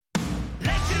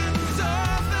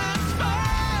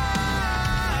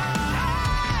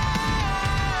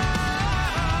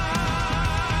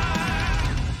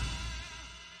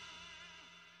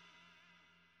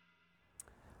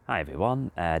Hi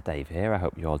everyone, Dave here. I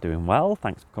hope you're all doing well.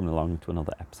 Thanks for coming along to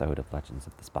another episode of Legends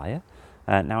of the Spire.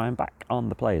 Now I'm back on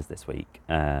the players this week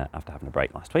after having a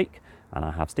break last week, and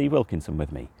I have Steve Wilkinson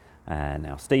with me.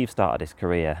 Now Steve started his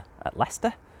career at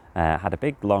Leicester, had a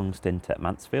big long stint at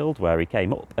Mansfield where he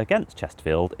came up against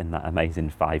Chesterfield in that amazing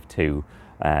 5-2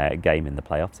 game in the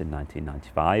playoffs in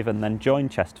 1995, and then joined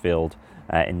Chesterfield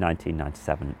in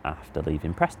 1997 after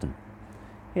leaving Preston.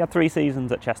 He had 3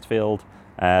 seasons at Chesterfield,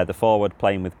 the forward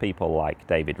playing with people like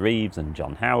David Reeves and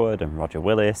John Howard and Roger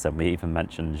Willis, and we even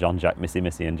mentioned Jean-Jacques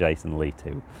Missy and Jason Lee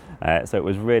too. So it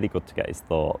was really good to get his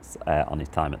thoughts on his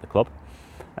time at the club.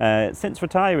 Since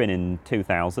retiring in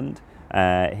 2000,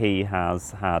 he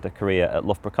has had a career at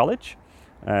Loughborough College,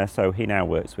 so he now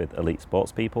works with elite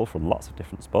sports people from lots of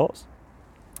different sports,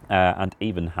 and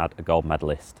even had a gold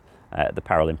medalist at the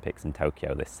Paralympics in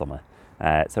Tokyo this summer.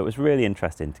 So it was really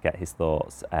interesting to get his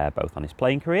thoughts both on his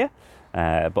playing career,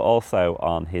 but also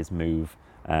on his move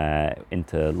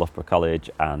into Loughborough College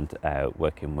and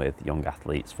working with young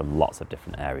athletes from lots of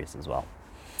different areas as well.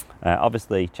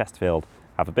 Obviously, Chesterfield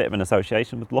have a bit of an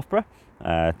association with Loughborough.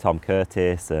 Tom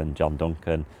Curtis and John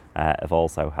Duncan have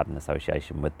also had an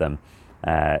association with them.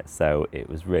 So it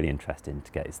was really interesting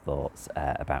to get his thoughts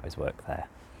about his work there.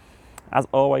 As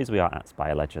always, we are at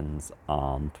Spire Legends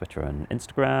on Twitter and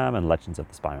Instagram, and Legends of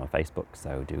the Spire on Facebook,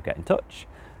 so do get in touch.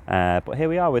 But here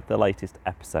we are with the latest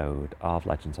episode of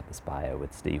Legends of the Spire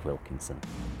with Steve Wilkinson.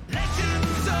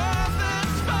 Legends of the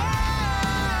Spire!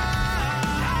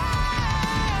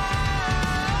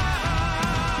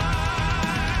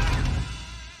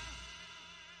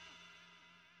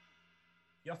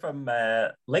 You're from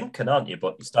Lincoln, aren't you?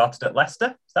 But you started at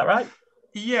Leicester, is that right?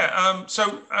 Yeah,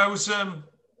 so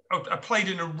I played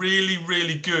in a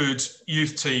really good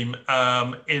youth team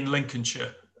in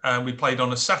Lincolnshire. We played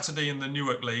on a Saturday in the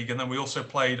Newark League, and then we also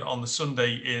played on the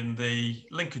Sunday in the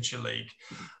Lincolnshire League.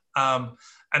 And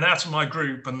out of my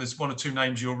group, and there's 1 or 2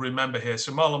 names you'll remember here.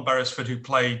 So Marlon Beresford, who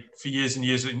played for years and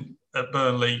years at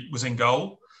Burnley, was in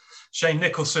goal. Shane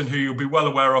Nicholson, who you'll be well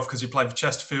aware of because he played for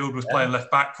Chesterfield, was playing left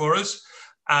back for us.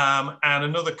 And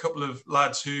another couple of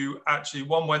lads who actually,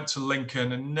 one went to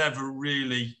Lincoln and never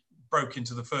really broke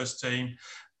into the first team,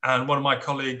 and one of my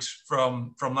colleagues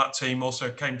from that team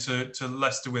also came to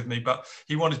Leicester with me, but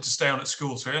he wanted to stay on at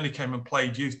school, so he only came and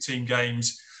played youth team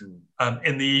games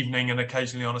in the evening and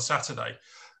occasionally on a Saturday.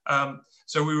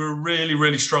 So we were a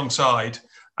really strong side,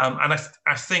 and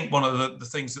I think one of the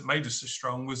things that made us so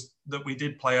strong was that we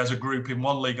did play as a group in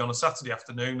one league on a Saturday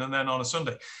afternoon and then on a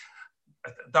Sunday.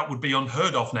 That would be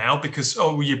unheard of now because,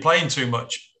 you're playing too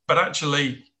much, but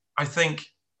actually I think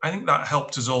that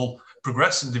helped us all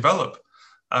progress and develop.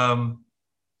 And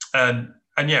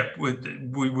yeah,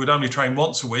 we would only train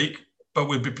once a week, but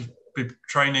we'd be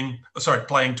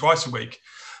playing twice a week.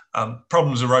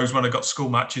 Problems arose when I got school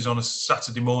matches on a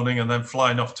Saturday morning and then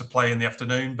flying off to play in the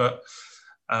afternoon. But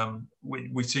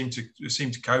we seemed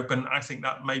to cope, and I think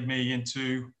that made me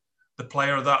into the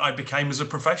player that I became as a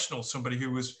professional. Somebody who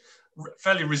was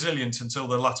fairly resilient until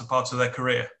the latter part of their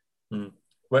career.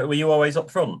 Were you always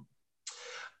up front?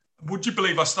 Would you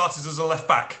believe I started as a left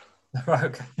back? Right,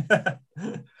 okay.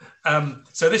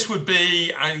 So this would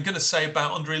be, I'm going to say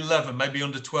about under 11, maybe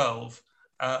under 12.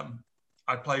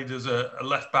 I played as a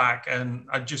left back, and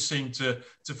I just seemed to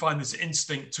find this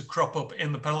instinct to crop up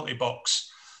in the penalty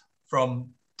box from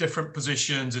different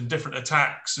positions and different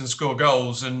attacks and score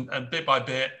goals. And bit by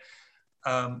bit,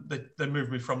 they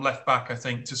moved me from left back, I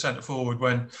think, to centre forward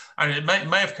and it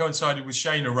may have coincided with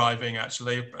Shane arriving,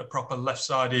 actually, a proper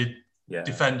left-sided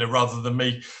defender rather than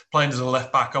me playing as a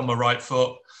left back on my right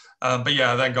foot. But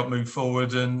yeah, I then got moved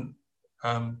forward and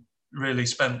really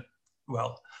spent,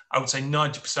 I would say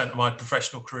 90% of my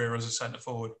professional career as a centre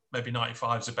forward. Maybe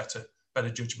 95 is a better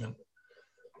judgment.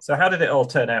 So how did it all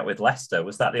turn out with Leicester?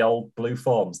 Was that the old blue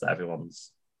forms that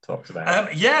everyone's talked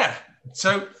about? Yeah.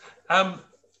 So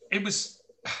it was.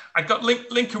 I got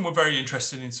Lincoln were very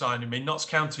interested in signing me. Notts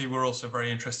County were also very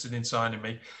interested in signing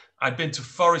me. I'd been to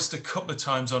Forest a couple of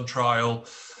times on trial.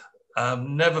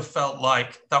 Never felt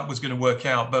like that was going to work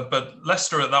out. But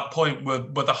Leicester at that point were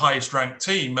the highest ranked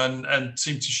team and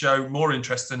seemed to show more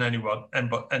interest than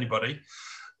anybody.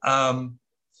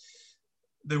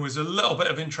 There was a little bit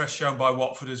of interest shown by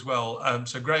Watford as well.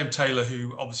 So Graham Taylor,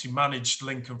 who obviously managed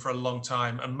Lincoln for a long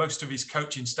time, and most of his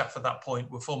coaching staff at that point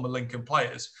were former Lincoln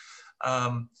players.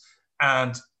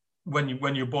 And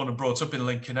when you're born and brought up in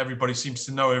Lincoln, everybody seems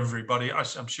to know everybody.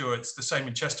 I'm sure it's the same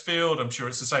in Chesterfield. I'm sure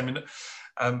it's the same in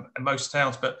most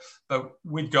towns. But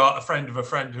we'd got a friend of a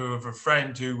friend who of a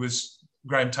friend who was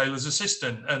Graham Taylor's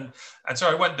assistant, and so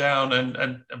I went down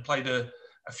and played a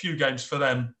a few games for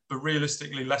them, but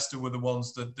realistically, Leicester were the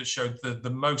ones that showed the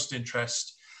most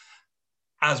interest,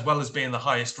 as well as being the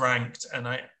highest ranked. And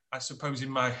I suppose in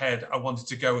my head, I wanted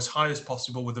to go as high as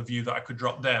possible with a view that I could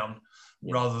drop down,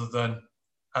 rather than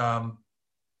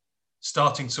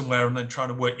starting somewhere and then trying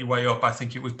to work your way up. I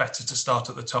think it was better to start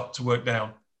at the top to work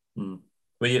down.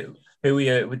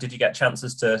 Did you get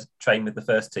chances to train with the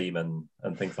first team and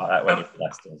things like that when you were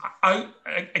Leicester?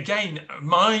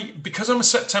 Because I'm a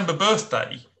September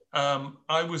birthday,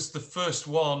 I was the first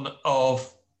one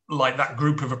of like that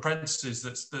group of apprentices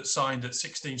that signed at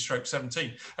 16/17.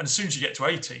 And as soon as you get to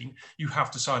 18, you have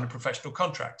to sign a professional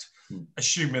contract,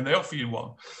 assuming they offer you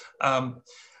one.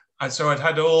 And so I'd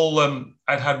had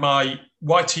my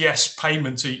YTS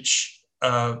payment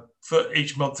for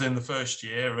each month in the first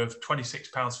year of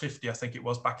 £26.50, I think it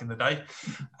was back in the day.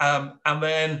 And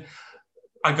then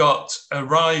I got a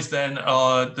rise then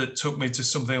that took me to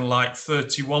something like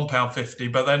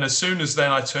 £31.50. But then as soon as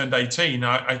then I turned 18,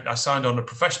 I signed on a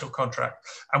professional contract.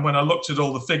 And when I looked at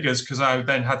all the figures, because I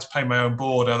then had to pay my own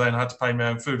board, I then had to pay my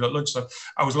own food at lunchtime,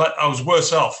 I was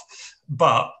worse off.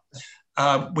 But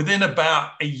within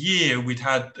about a year, we'd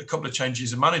had a couple of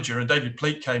changes of manager, and David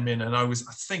Pleat came in, and I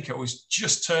think I was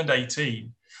just turned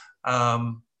 18.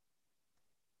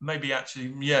 Maybe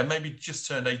just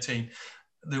turned 18.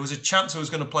 There was a chance I was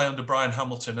going to play under Brian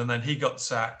Hamilton, and then he got the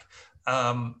sack.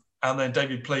 And then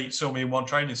David Pleat saw me in one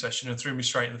training session and threw me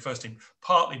straight in the first team,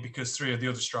 partly because 3 of the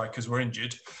other strikers were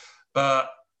injured. But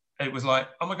it was like,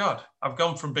 oh my God, I've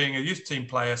gone from being a youth team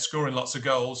player, scoring lots of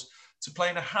goals, to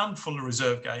playing a handful of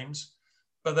reserve games,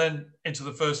 but then into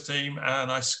the first team.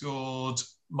 And I scored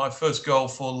my first goal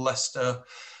for Leicester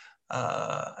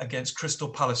against Crystal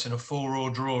Palace in a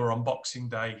 4-4 draw on Boxing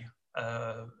Day,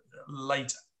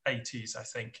 late 80s, I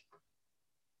think.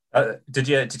 Did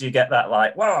you get that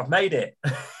like, wow, I've made it?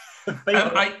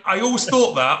 I always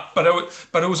thought that,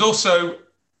 but I was also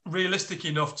realistic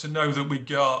enough to know that we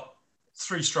got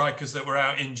 3 strikers that were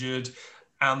out injured,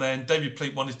 and then David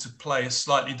Pleat wanted to play a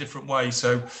slightly different way.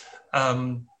 So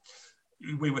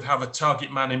we would have a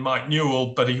target man in Mike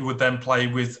Newell, but he would then play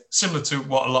with, similar to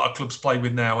what a lot of clubs play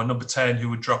with now, a number 10 who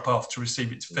would drop off to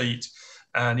receive it to feet.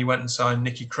 And he went and signed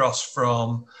Nicky Cross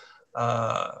from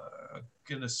I'm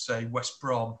going to say West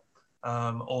Brom,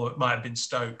 or it might have been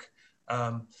Stoke.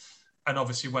 And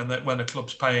obviously when a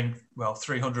club's paying, well,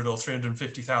 £300,000 or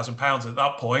 £350,000 at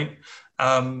that point,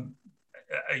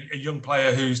 a young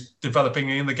player who's developing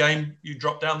in the game, you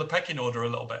drop down the pecking order a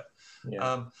little bit.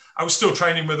 Yeah. I was still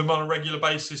training with them on a regular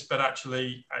basis, but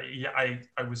actually I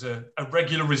was a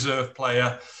regular reserve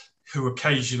player who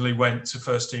occasionally went to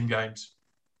first team games.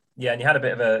 Yeah, and you had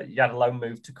a loan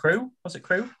move to Crewe. Was it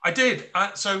Crewe? I did.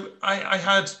 So I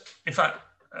had, in fact,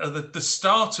 the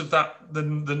start of that, the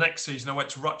next season, I went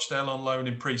to Rochdale on loan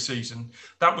in pre-season.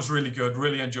 That was really good.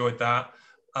 Really enjoyed that.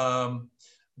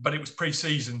 But it was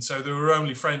pre-season, so there were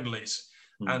only friendlies.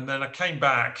 And then I came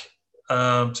back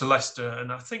to Leicester,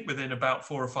 and I think within about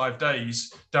 4 or 5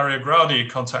 days, Dario Gradi had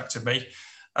contacted me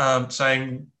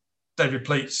saying, David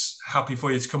Pleat's happy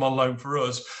for you to come on loan for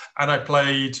us. And I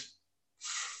played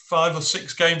 5 or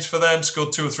 6 games for them,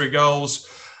 scored 2 or 3 goals,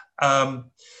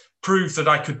 proved that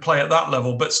I could play at that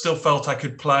level, but still felt I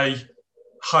could play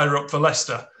higher up for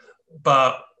Leicester.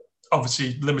 But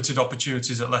obviously limited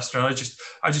opportunities at Leicester. And I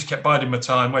just kept biding my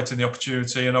time, waiting the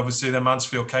opportunity. And obviously then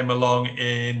Mansfield came along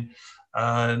in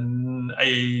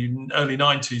early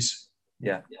 90s.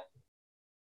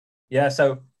 Yeah.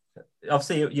 So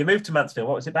obviously you moved to Mansfield.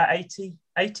 What was it, about 80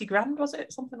 grand, was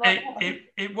it? Something like that?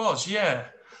 It was, yeah.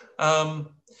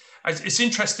 It's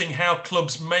interesting how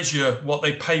clubs measure what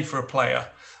they pay for a player,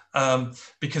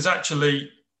 because actually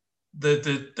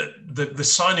the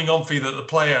signing on fee that the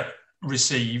player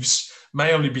receives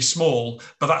may only be small,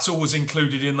 but that's always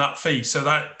included in that fee. So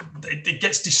that it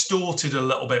gets distorted a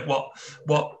little bit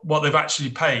what they've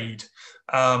actually paid.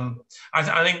 I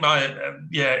think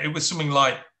it was something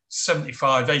like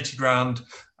 75, 80 grand,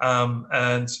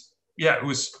 and yeah, it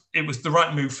was the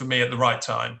right move for me at the right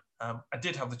time. I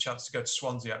did have the chance to go to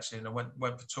Swansea, actually, and I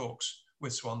went for talks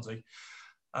with Swansea.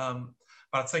 But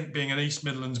I think being an East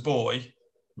Midlands boy,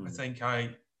 I think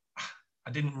I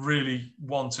didn't really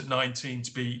want at 19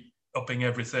 to be upping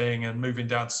everything and moving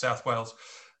down to South Wales.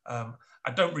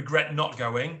 I don't regret not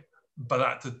going, but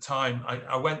at the time,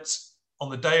 I went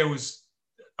on the day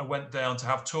I went down to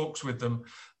have talks with them.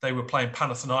 They were playing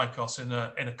Panathinaikos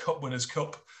in a Cup Winners'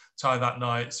 Cup tie that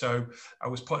night. So I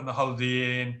was putting the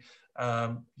holiday in,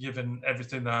 given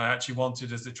everything that I actually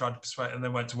wanted as they tried to persuade, and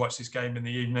then went to watch this game in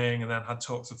the evening and then had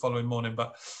talks the following morning.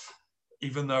 But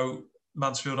even though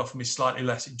Mansfield offered me slightly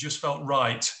less. It just felt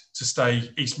right to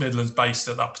stay East Midlands based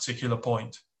at that particular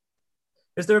point.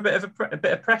 Is there a bit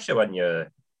of pressure when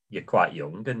you're quite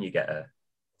young and you get a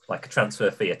transfer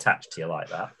fee attached to you like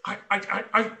that?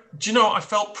 Do you know, I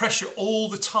felt pressure all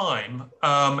the time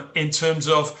in terms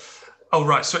of, oh,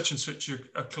 right, such and such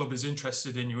a club is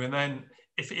interested in you. And then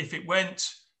if it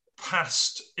went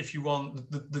past, if you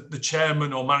want, the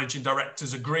chairman or managing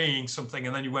directors agreeing something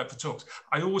and then you went for talks,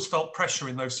 I always felt pressure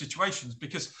in those situations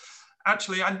because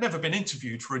actually I'd never been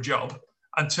interviewed for a job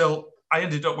until I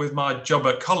ended up with my job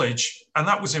at college, and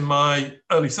that was in my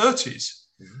early 30s.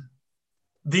 Mm-hmm.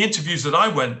 The interviews that I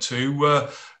went to were,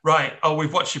 right, oh,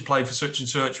 we've watched you play for such and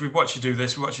such, we've watched you do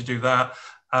this, we've watched you do that,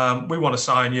 we want to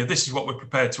sign you, this is what we're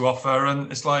prepared to offer. And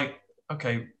it's like,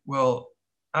 okay, well,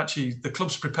 actually, the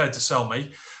club's prepared to sell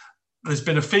me. There's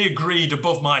been a fee agreed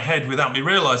above my head without me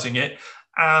realising it,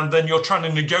 and then you're trying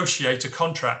to negotiate a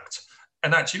contract.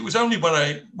 And actually, it was only when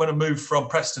I moved from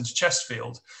Preston to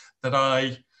Chesterfield that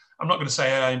I'm not going to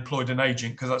say I employed an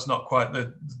agent because that's not quite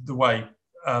the way,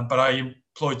 but I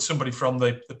employed somebody from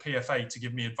the PFA to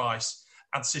give me advice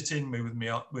and sit in with me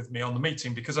on the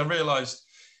meeting, because I realised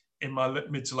in my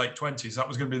mid to late 20s that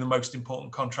was going to be the most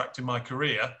important contract in my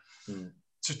career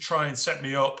to try and set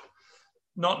me up,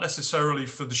 not necessarily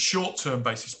for the short-term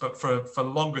basis, but for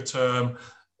longer term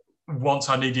once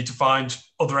I needed to find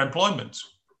other employment.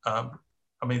 I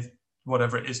mean,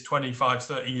 whatever it is, 25,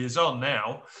 30 years on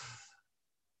now,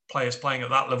 players playing at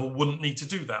that level wouldn't need to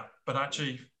do that, but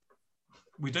actually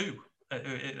we do,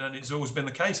 and it's always been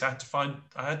the case. I had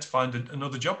to find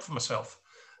another job for myself,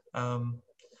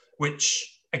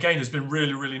 which again has been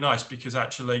really, really nice, because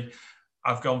actually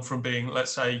I've gone from being,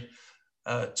 let's say,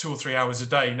 2 or 3 hours a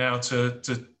day now to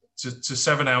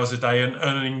 7 hours a day, and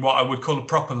earning what I would call a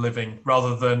proper living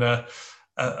rather than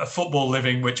a football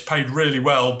living, which paid really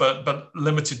well, but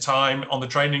limited time on the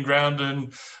training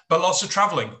ground, but lots of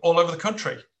travelling all over the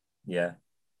country. Yeah,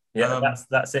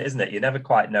 that's it, isn't it? You never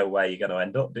quite know where you're going to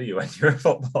end up, do you, when you're a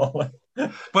footballer?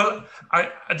 Well,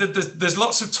 there's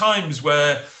lots of times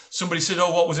where somebody said,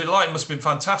 "Oh, what was it like? It must have been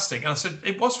fantastic." And I said,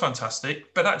 "It was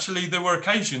fantastic," but actually there were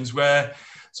occasions where,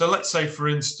 so let's say, for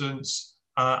instance,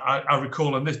 I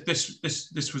recall, and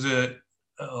this was a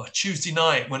Tuesday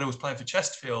night when I was playing for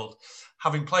Chesterfield.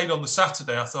 Having played on the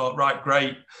Saturday, I thought, right,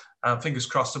 great, fingers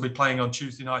crossed I'll be playing on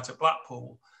Tuesday night at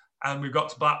Blackpool. And we got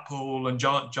to Blackpool, and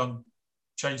John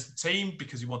changed the team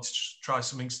because he wanted to try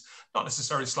something not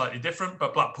necessarily slightly different,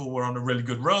 but Blackpool were on a really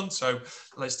good run. So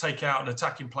let's take out an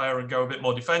attacking player and go a bit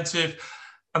more defensive.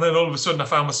 And then all of a sudden I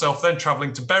found myself then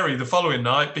travelling to Bury the following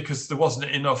night because there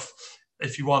wasn't enough,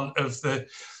 if you want, of the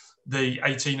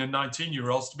 18 and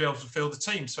 19-year-olds to be able to field the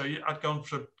team. So I'd gone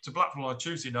to Blackpool on a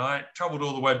Tuesday night, travelled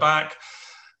all the way back.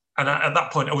 And at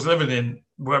that point, I was living in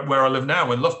where I live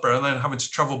now in Loughborough, and then having to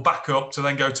travel back up to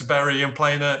then go to Bury and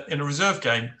play in a reserve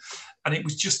game. And it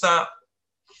was just that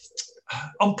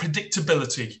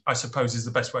unpredictability, I suppose, is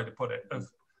the best way to put it, of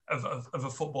a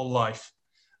football life.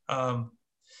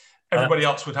 Everybody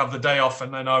else would have the day off,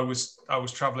 and then I was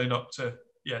travelling up to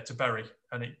Bury,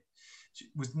 and it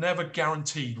was never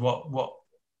guaranteed what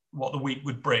the week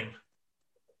would bring.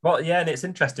 Well, yeah, and it's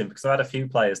interesting because I had a few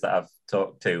players that I've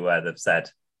talked to where they've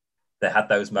said they had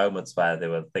those moments where they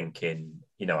were thinking,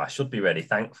 I should be really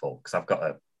thankful because I've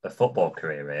got a football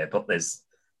career here, but there's,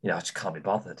 I just can't be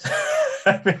bothered.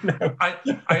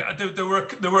 There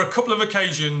were a couple of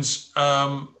occasions.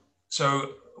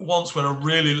 So once when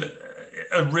really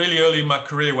early in my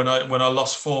career, when I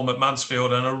lost form at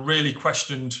Mansfield, and I really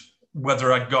questioned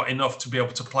whether I got enough to be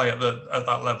able to play at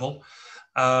that level,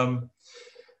 and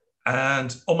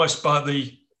almost by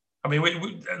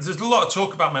there's a lot of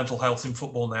talk about mental health in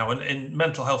football now, and in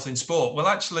mental health in sport. Well,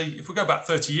 actually, if we go back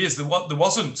 30 years, there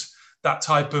wasn't that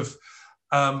type of,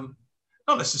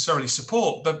 not necessarily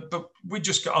support, but we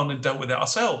just got on and dealt with it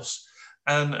ourselves.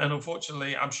 And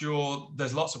unfortunately, I'm sure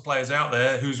there's lots of players out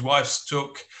there whose wives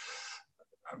took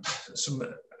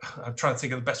I'm trying to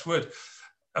think of the best word,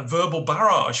 a verbal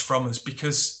barrage from us,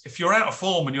 because if you're out of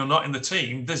form and you're not in the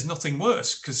team, there's nothing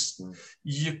worse, because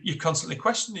you're constantly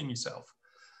questioning yourself.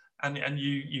 And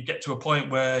you get to a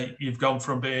point where you've gone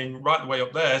from being right the way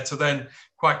up there to then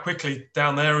quite quickly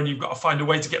down there, and you've got to find a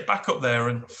way to get back up there.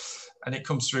 And it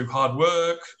comes through hard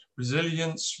work,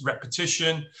 resilience,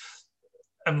 repetition,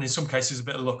 and in some cases a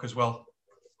bit of luck as well.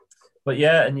 But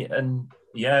and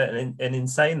in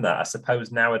saying that, I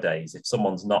suppose nowadays, if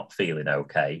someone's not feeling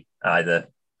okay, either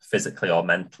physically or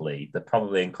mentally, they're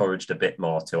probably encouraged a bit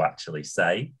more to actually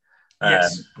say.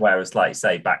 Yes. Whereas, like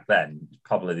say, back then,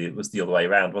 probably it was the other way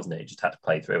around, wasn't it? You just had to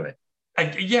play through it.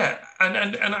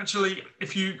 And actually,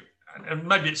 and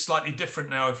maybe it's slightly different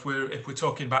now if we're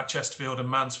talking about Chesterfield and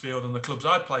Mansfield and the clubs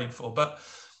I played for, but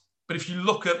if you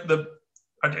look at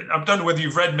I don't know whether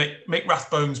you've read Mick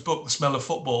Rathbone's book, The Smell of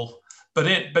Football, but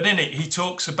in it he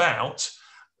talks about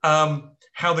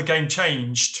how the game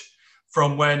changed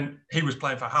from when he was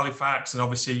playing for Halifax, and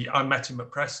obviously I met him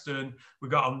at Preston. We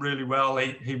got on really well.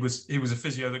 He was a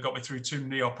physio that got me through 2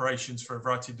 knee operations for a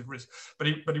variety of different reasons.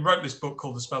 But he wrote this book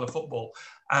called The Smell of Football,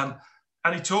 and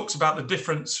he talks about the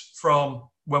difference from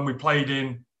when we played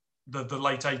in the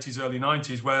late 80s, early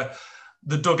 90s, where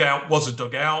the dugout was a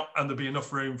dugout and there'd be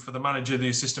enough room for the manager, the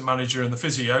assistant manager, and the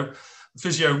physio. The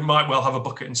physio might well have a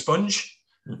bucket and sponge,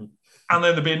 and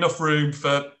then there'd be enough room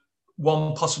for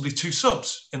 1, possibly 2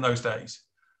 subs in those days.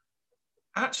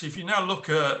 Actually, if you now look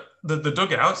at the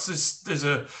dugouts, there's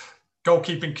a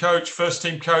goalkeeping coach, first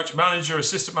team coach, manager,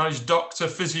 assistant manager, doctor,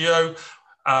 physio.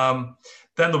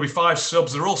 Then there'll be 5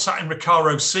 subs. They're all sat in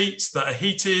Recaro seats that are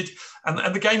heated.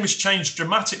 And the game has changed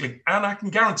dramatically. And I can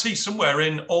guarantee somewhere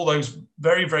in all those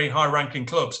very, very high-ranking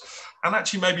clubs, and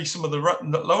actually maybe some of the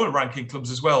lower-ranking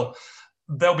clubs as well,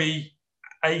 there'll be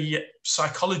a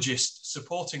psychologist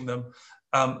supporting them.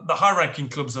 The high-ranking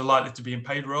clubs are likely to be in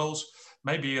paid roles.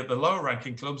 Maybe at the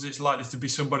lower-ranking clubs, it's likely to be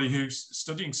somebody who's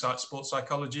studying sports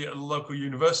psychology at a local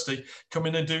university, come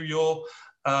in and do your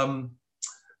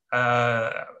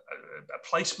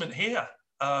placement here.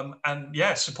 And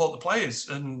yeah, support the players.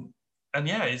 And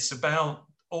yeah, it's about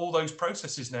all those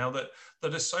processes now that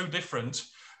are so different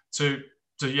to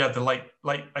the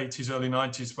late 80s, early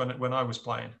 90s when I was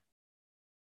playing.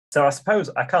 So I suppose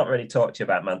I can't really talk to you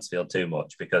about Mansfield too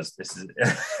much because this is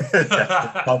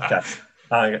a podcast.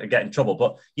 I get in trouble.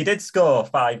 But you did score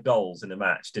 5 goals in a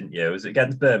match, didn't you? Was it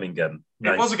against Birmingham?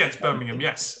 It was against Birmingham,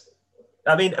 yes.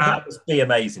 I mean, that must be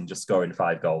amazing, just scoring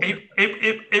 5 goals.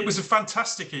 It was a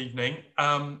fantastic evening.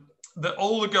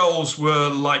 All the goals were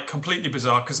like completely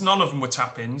bizarre because none of them were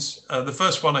tap-ins. The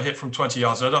first one I hit from 20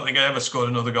 yards. I don't think I ever scored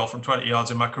another goal from 20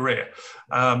 yards in my career.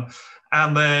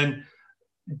 And then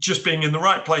just being in the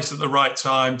right place at the right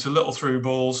time to little through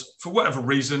balls, for whatever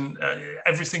reason,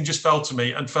 everything just fell to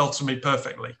me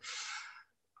perfectly.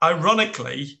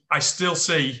 Ironically, I still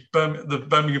see the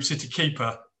Birmingham City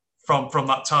keeper from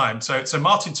that time. So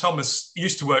Martin Thomas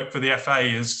used to work for the FA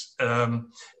as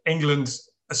England's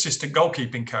assistant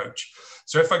goalkeeping coach.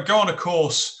 So if I go on a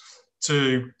course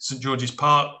to St George's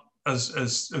Park, as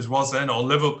was then, or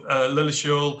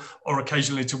Lilleshall, or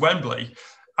occasionally to Wembley,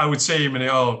 I would see him and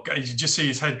you just see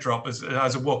his head drop as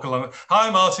I walk along. Hi,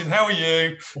 Martin, how are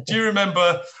you? Do you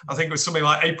remember? I think it was something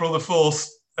like April the 4th.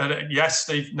 Yes,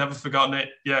 Steve, never forgotten it.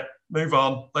 Yeah, move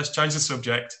on. Let's change the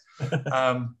subject.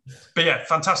 But yeah,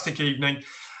 fantastic evening.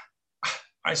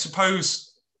 I suppose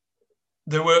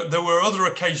there were other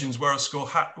occasions where I scored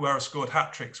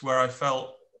hat tricks where I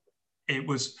felt it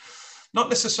was not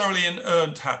necessarily an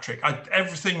earned hat trick.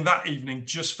 Everything that evening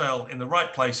just fell in the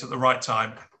right place at the right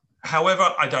time.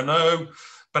 However, I don't know,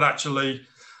 but actually,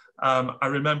 I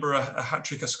remember a hat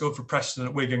trick I scored for Preston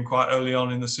at Wigan quite early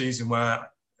on in the season, where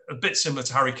a bit similar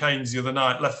to Harry Kane's the other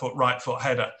night, left foot, right foot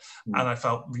header, and I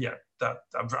felt that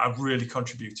I've really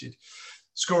contributed.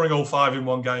 Scoring all 5 in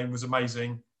one game was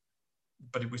amazing,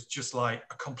 but it was just like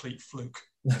a complete fluke.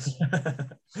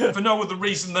 For no other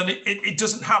reason than it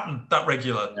doesn't happen that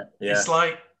regular. Yeah. It's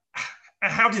like,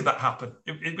 how did that happen?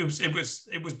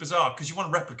 It was bizarre because you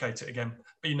want to replicate it again,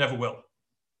 but you never will.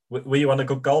 Were you on a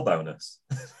good goal bonus?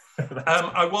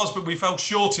 I was, but we fell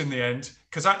short in the end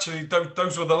because actually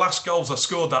those were the last goals I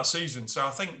scored that season. So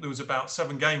I think there was about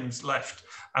 7 games left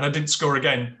and I didn't score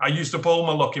again. I used up all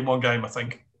my luck in one game, I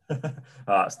think.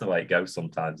 That's the way it goes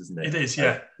sometimes, isn't it? It is,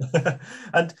 yeah.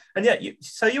 and yeah,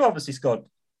 you obviously scored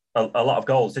a lot of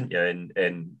goals, didn't you,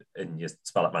 in your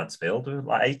spell at Mansfield,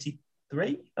 like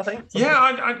 83, I think. Yeah,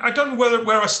 I don't know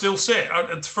where I still sit.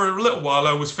 For a little while,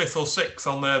 I was 5th or 6th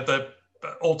on the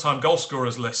all-time goal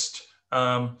scorers list.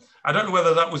 I don't know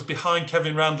whether that was behind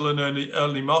Kevin Randall and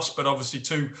Ernie Moss, but obviously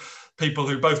 2 people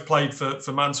who both played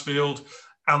for Mansfield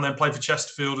and then played for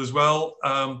Chesterfield as well.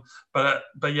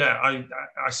 But yeah,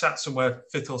 I sat somewhere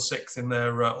 5th or 6th in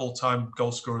their all-time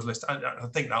goal scorers list. I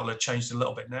think that'll have changed a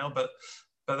little bit now, but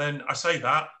then I say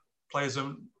that players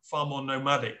are far more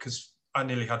nomadic because I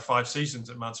nearly had 5 seasons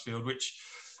at Mansfield, which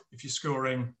if you're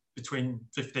scoring between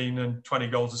 15 and 20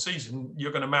 goals a season,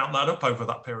 you're going to mount that up over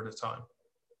that period of time.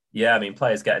 Yeah, I mean,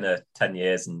 players getting a 10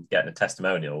 years and getting a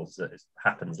testimonial, it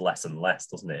happens less and less,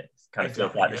 doesn't it? It kind of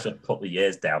feels like they should put the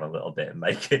years down a little bit and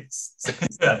make it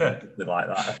 67, something like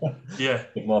that. Yeah.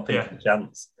 Give more people a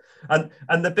chance.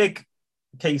 And the big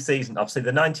key season, obviously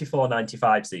the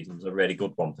 94-95 season was a really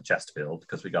good one for Chesterfield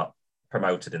because we got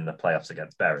promoted in the playoffs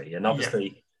against Bury. And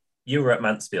obviously you were at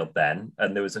Mansfield then,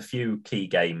 and there was a few key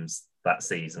games that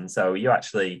season. So you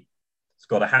actually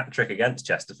scored a hat trick against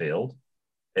Chesterfield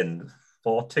in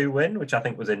 4-2 win, which I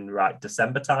think was in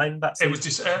December time. That season. It was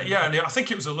just and I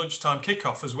think it was a lunchtime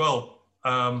kickoff as well.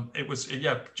 It was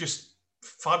just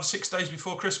 5 or 6 days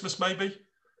before Christmas maybe.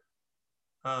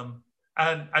 That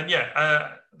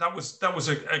was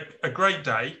a great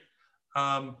day,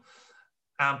 and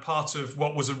part of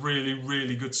what was a really,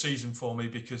 really good season for me,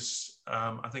 because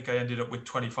I think I ended up with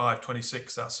 25,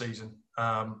 26 that season.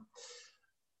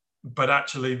 But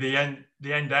actually the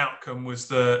end outcome was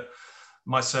that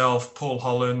myself, Paul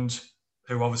Holland,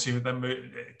 who obviously then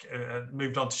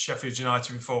moved on to Sheffield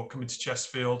United before coming to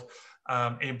Chesterfield,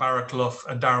 Ian Barraclough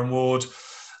and Darren Ward,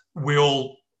 we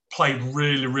all played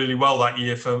really, really well that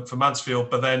year for Mansfield,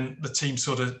 but then the team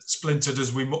sort of splintered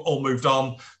as we all moved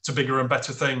on to bigger and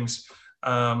better things.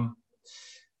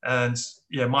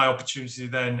 My opportunity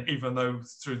then, even though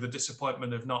through the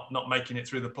disappointment of not making it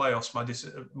through the playoffs,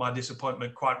 my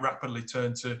disappointment quite rapidly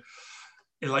turned to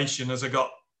elation as I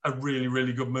got a really,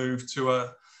 really good move to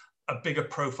a bigger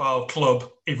profile club,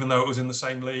 even though it was in the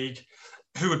same league,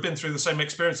 who had been through the same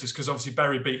experiences, because obviously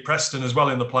Bury beat Preston as well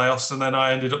in the playoffs, and then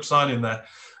I ended up signing there.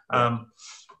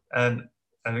 And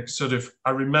it sort of,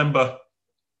 I remember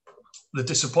the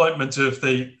disappointment of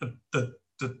the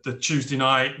Tuesday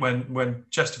night when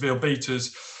Chesterfield beat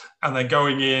us, and then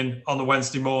going in on the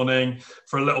Wednesday morning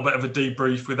for a little bit of a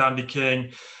debrief with Andy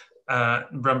King.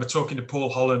 Remember talking to Paul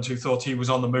Holland, who thought he was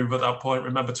on the move at that point.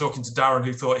 Remember talking to Darren,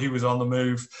 who thought he was on the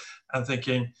move, and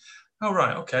thinking, oh,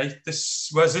 right, okay,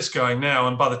 where's this going now?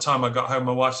 And by the time I got home,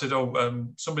 my wife said,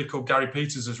 somebody called Gary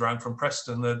Peters has rang from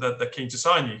Preston. They're keen to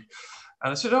sign you.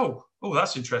 And I said, oh,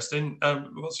 that's interesting.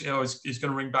 He's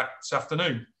going to ring back this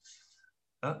afternoon.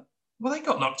 Well, they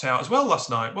got knocked out as well last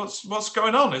night. What's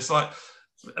going on? It's like,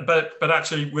 but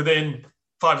actually within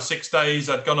 5 or 6 days,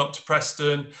 I'd gone up to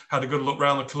Preston, had a good look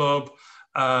around the club.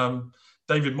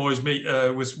 David Moyes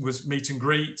was meet and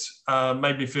greet,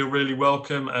 made me feel really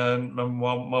welcome, and my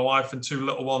wife and 2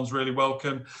 little ones really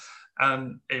welcome.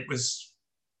 And it was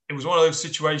one of those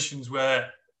situations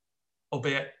where,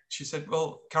 albeit she said,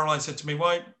 well, Caroline said to me,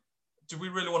 why do we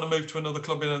really want to move to another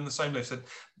club in the same league? I said,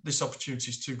 this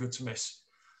opportunity is too good to miss.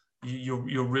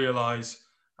 You'll realise.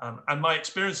 And my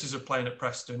experiences of playing at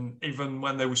Preston, even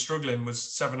when they were struggling, was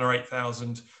 7,000 or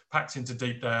 8,000 packed into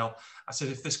Deepdale. I said,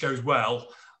 if this goes well,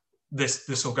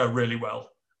 this will go really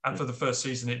well. And for the first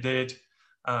season, it did.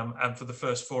 And for the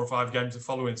first 4 or 5 games the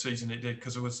following season, it did,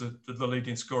 because it was the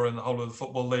leading scorer in the whole of the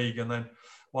Football League, and then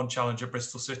one challenge at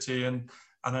Bristol City. And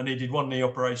I needed one knee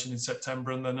operation in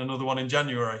September and then another one in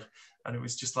January. And it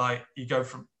was just like, you go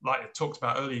from, like I talked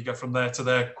about earlier, you go from there to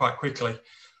there quite quickly.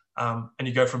 And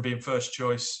you go from being first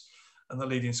choice and the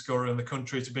leading scorer in the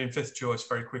country to being 5th choice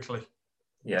very quickly.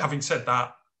 Yeah. Having said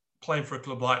that, playing for a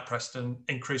club like Preston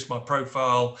increased my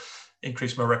profile,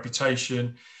 increased my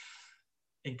reputation,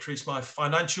 increased my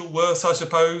financial worth, I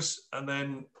suppose. And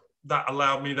then that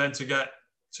allowed me then to get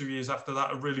 2 years after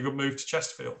that a really good move to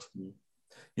Chesterfield.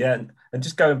 Yeah, and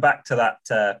just going back to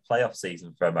that playoff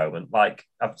season for a moment, like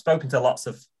I've spoken to lots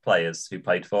of players who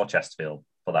played for Chesterfield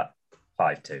for that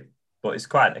 5-2. But it's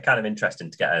quite kind of interesting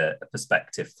to get a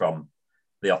perspective from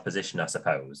the opposition, I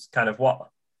suppose. Kind of what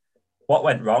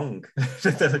went wrong?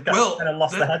 Kind of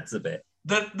lost their heads a bit.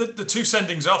 The 2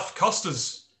 sendings off cost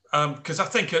us, because I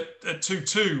think at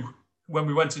 2-2, when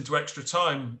we went into extra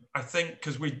time, I think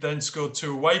because we then scored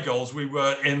 2 away goals, we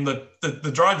were in the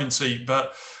driving seat.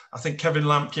 But I think Kevin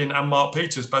Lampkin and Mark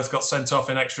Peters both got sent off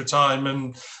in extra time,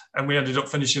 and we ended up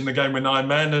finishing the game with 9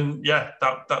 men. And yeah,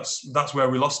 that's where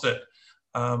we lost it.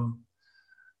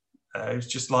 It was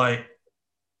just like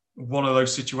one of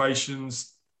those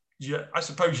situations. Yeah, I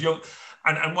suppose young,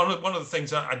 and one of the things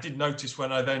that I did notice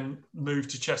when I then moved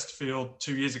to Chesterfield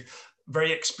 2 years ago,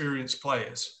 very experienced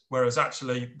players. Whereas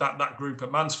actually that group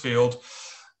at Mansfield,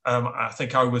 I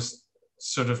think I was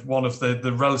sort of one of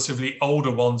the relatively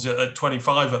older ones at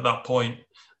 25 at that point.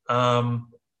 And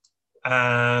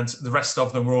the rest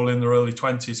of them were all in their early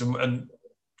 20s. And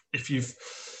if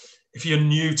you're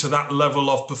new to that level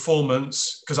of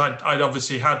performance, because I'd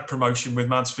obviously had promotion with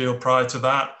Mansfield prior to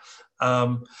that.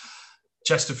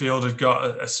 Chesterfield had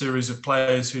got a series of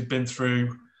players who'd been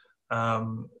through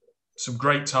some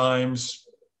great times,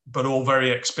 but all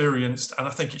very experienced. And I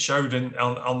think it showed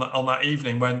on that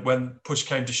evening when push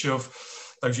came to shove,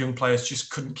 those young players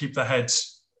just couldn't keep their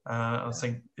heads. I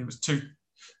think it was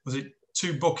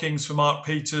 2 bookings for Mark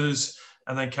Peters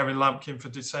and then Kevin Lampkin for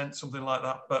Descent, something like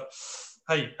that. But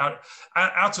hey,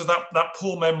 out of that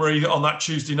poor memory on that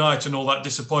Tuesday night and all that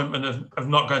disappointment of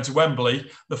not going to Wembley,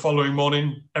 the following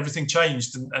morning, everything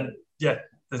changed. And yeah,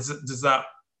 does that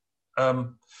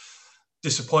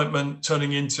disappointment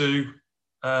turning into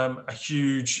a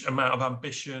huge amount of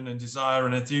ambition and desire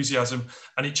and enthusiasm,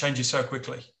 and it changes so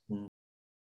quickly.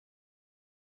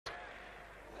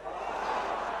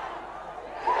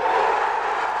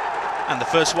 And the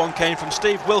first one came from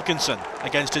Steve Wilkinson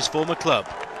against his former club.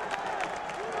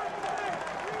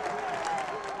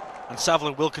 And Saville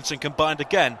and Wilkinson combined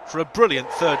again for a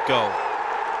brilliant third goal.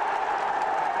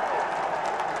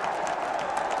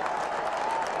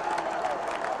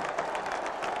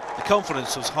 The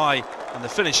confidence was high and the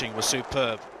finishing was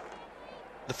superb.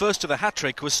 The first of the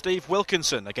hat-trick was Steve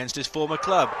Wilkinson against his former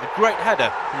club, a great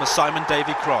header from the Simon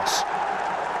Davey cross.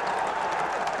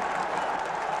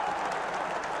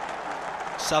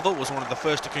 Saville was one of the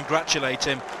first to congratulate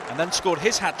him and then scored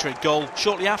his hat-trick goal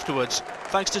shortly afterwards,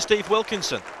 thanks to Steve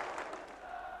Wilkinson.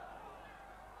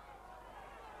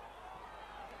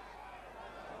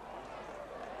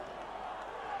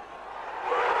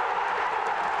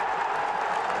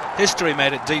 History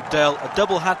made at Deepdale a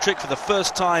double hat-trick for the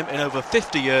first time in over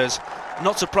 50 years.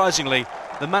 Not surprisingly,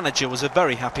 the manager was a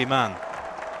very happy man.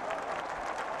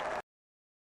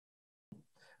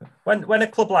 When a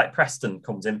club like Preston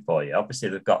comes in for you, obviously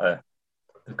they've got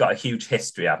a huge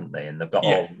history, haven't they? And they've got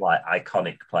all like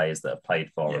iconic players that have played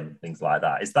for them and things like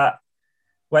that. Is that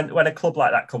when a club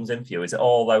like that comes in for you, is it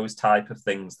all those type of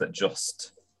things that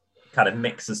just kind of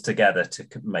mixes together to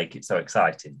make it so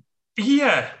exciting?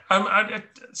 Yeah.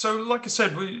 So like I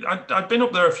said, I'd been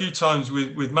up there a few times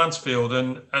with Mansfield,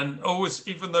 and always,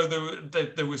 even though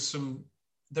they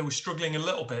were struggling a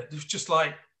little bit, it was just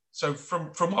like, so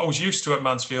from what I was used to at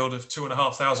Mansfield of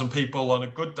 2,500 people on a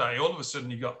good day, all of a sudden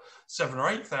you got 7,000 or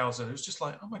 8,000. It was just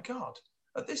like, oh my God,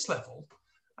 at this level.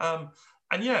 And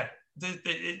yeah,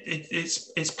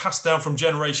 it's passed down from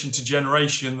generation to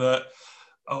generation that,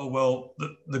 oh, well,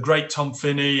 the great Tom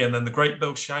Finney, and then the great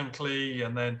Bill Shankly,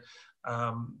 and then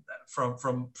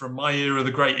from my era,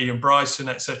 the great Ian Bryson,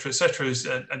 et cetera,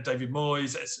 and David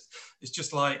Moyes. It's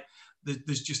just like,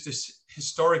 there's just this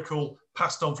historical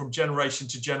passed on from generation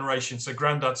to generation. So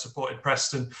Grandad supported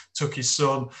Preston, took his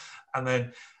son, and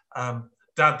then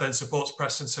Dad then supports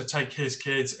Preston, so take his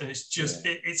kids, and it's just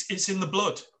it's in the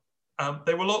blood.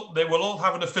 They will all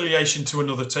have an affiliation to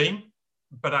another team,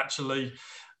 but actually,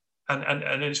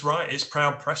 and it's right, it's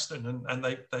proud Preston, and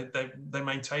they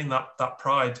maintain that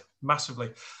pride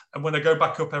massively. And when they go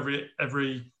back up every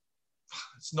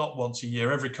it's not once a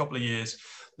year, every couple of years,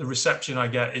 the reception I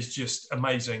get is just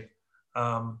amazing.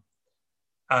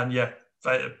 And yeah,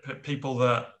 people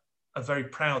that are very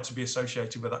proud to be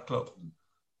associated with that club.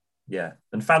 Yeah,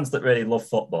 and fans that really love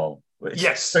football. Which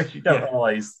you don't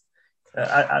always.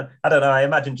 I don't know. I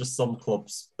imagine just some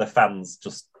clubs, the fans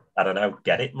just, I don't know,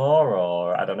 get it more,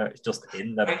 or I don't know, it's just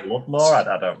in their blood more.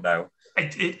 I don't know.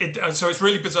 So it's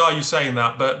really bizarre you saying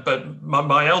that, but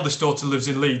my eldest daughter lives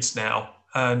in Leeds now,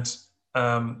 and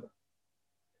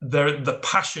the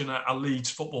passion at a Leeds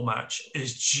football match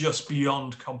is just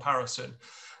beyond comparison.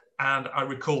 And I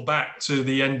recall back to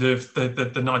the end of the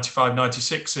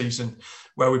 95-96 season,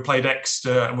 where we played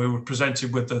Exeter and we were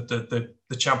presented with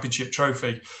the championship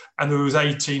trophy, and there was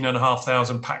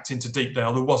 18,500 packed into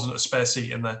Deepdale. There wasn't a spare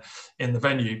seat in the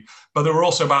venue, but there were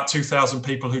also about 2,000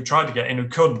 people who tried to get in who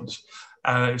couldn't.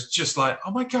 And it was just like,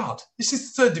 oh my God, this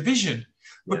is the third division.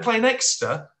 We're playing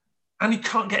Exeter, and you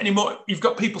can't get any more. You've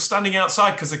got people standing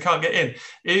outside because they can't get in.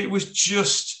 It was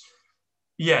just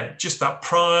that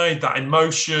pride, that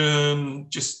emotion,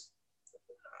 just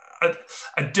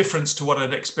a difference to what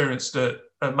I'd experienced at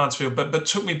Mansfield, but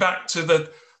took me back to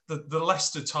the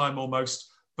Leicester time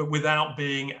almost, but without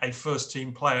being a first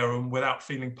team player and without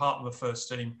feeling part of the first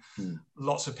team.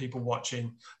 Lots of people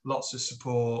watching, lots of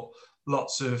support,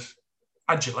 lots of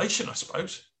adulation, I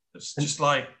suppose. It's just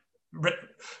like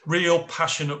real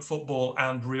passionate football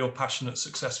and real passionate,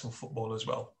 successful football as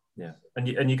well. Yeah,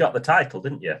 and you got the title,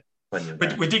 didn't you?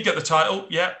 We did get the title,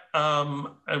 yeah.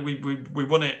 And we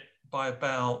won it by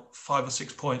about 5 or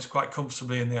 6 points quite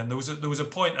comfortably in the end. There was a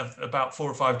point of about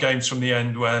 4 or 5 games from the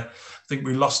end where I think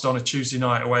we lost on a Tuesday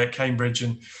night away at Cambridge,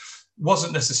 and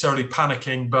wasn't necessarily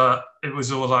panicking, but it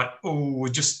was all like, oh, we're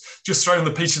just throwing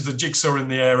the pieces of the jigsaw in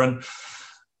the air, and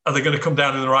are they going to come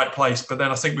down in the right place? But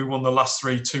then I think we won the last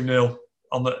 3 2-0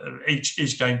 on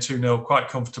each game 2-0 quite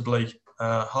comfortably.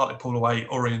 Hartlepool away,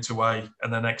 Orient away,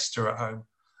 and then Exeter at home.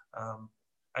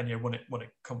 And yeah, won it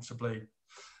comfortably,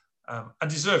 and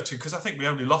deserved to, because I think we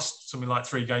only lost something like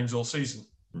 3 games all season.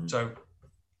 So,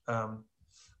 but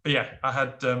yeah, I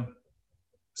had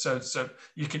so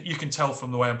you can tell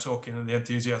from the way I'm talking and the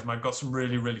enthusiasm. I've got some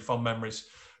really, really fond memories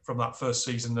from that first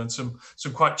season, and some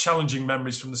quite challenging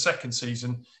memories from the second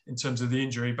season in terms of the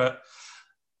injury. But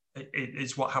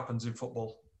it's what happens in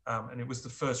football. And it was the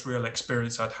first real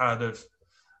experience I'd had of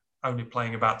only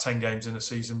playing about 10 games in a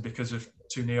season because of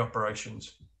 2 knee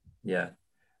operations. Yeah.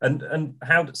 And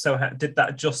how did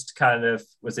that just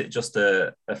was it just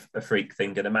a freak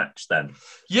thing in a match then?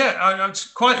 Yeah, I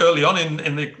quite early on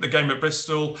in the game at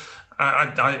Bristol,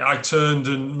 I turned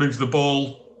and moved the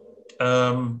ball,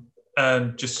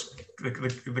 and just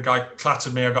the guy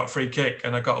clattered me. I got a free kick,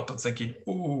 and I got up and thinking,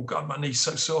 "Oh God, my knee's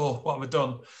so sore. What have I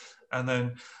done?" And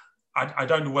then I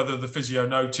don't know whether the physio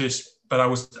noticed, but I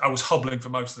was hobbling for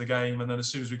most of the game. And then as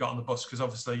soon as we got on the bus, because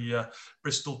obviously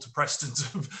Bristol to Preston's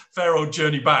a fair old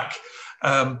journey back.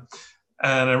 And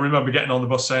I remember getting on the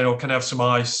bus saying, "Oh, can I have some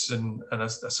ice?" And I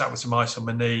sat with some ice on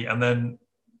my knee. And then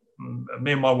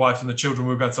me and my wife and the children,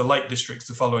 we were going to the Lake District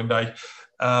the following day.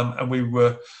 And we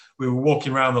were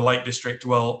walking around the Lake District.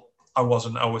 Well, I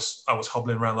wasn't. I was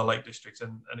hobbling around the Lake District,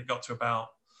 and it got to about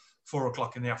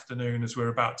 4:00 in the afternoon as we were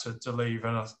about to leave,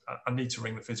 and I need to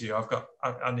ring the physio.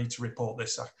 I need to report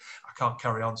this. I can't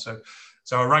carry on. So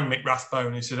I rang Mick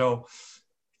Rathbone. He said, "Oh,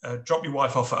 drop your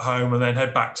wife off at home and then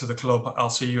head back to the club. I'll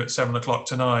see you at 7:00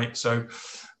 tonight." So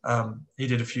he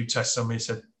did a few tests on me. He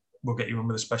said, "We'll get you in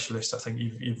with a specialist. I think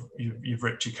you've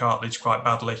ripped your cartilage quite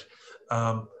badly."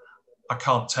 I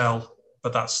can't tell,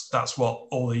 but that's what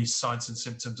all these signs and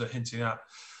symptoms are hinting at.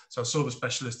 So I saw the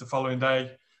specialist the following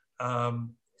day.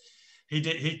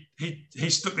 He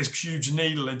stuck this huge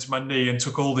needle into my knee and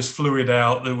took all this fluid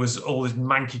out. There was all this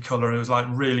manky colour. It was like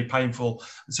really painful.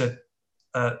 And said,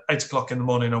 8:00 in the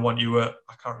morning, I want you at,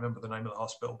 I can't remember the name of the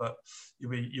hospital, but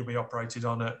you'll be operated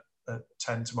on at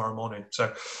 10 tomorrow morning.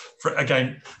 So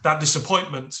again, that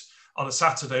disappointment on a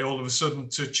Saturday, all of a sudden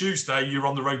to Tuesday, you're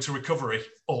on the road to recovery.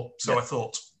 Or so I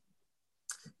thought.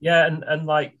 Yeah, and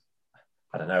like,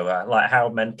 I don't know, like how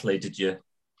mentally did you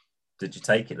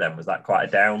take it then? Was that quite a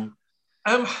down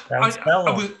spell?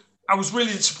 I was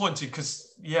really disappointed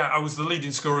because, I was the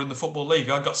leading scorer in the Football League.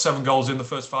 I got 7 goals in the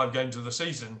first 5 games of the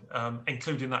season,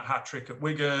 including that hat-trick at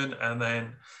Wigan. And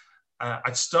then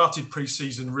I'd started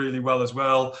pre-season really well as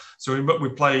well. So we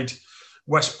played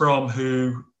West Brom,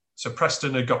 so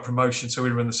Preston had got promotion, so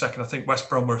we were in the second. I think West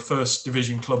Brom were a first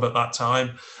division club at that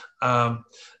time.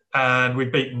 And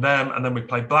we'd beaten them. And then we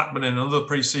played Blackburn in another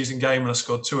pre-season game, and I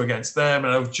scored 2 against them.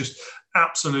 And I was just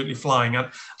absolutely flying.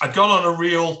 I'd gone on a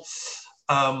real...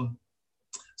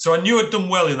 so I knew I'd done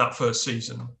well in that first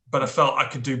season, but I felt I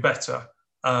could do better.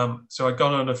 So I'd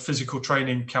gone on a physical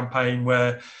training campaign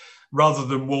where, rather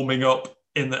than warming up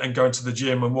and going to the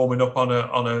gym and warming up on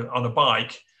a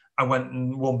bike, I went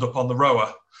and warmed up on the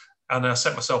rower. And I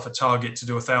set myself a target to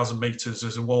do 1,000 meters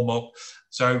as a warm-up.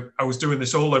 So I was doing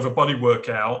this all over body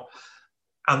workout.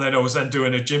 And then I was then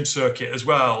doing a gym circuit as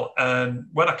well. And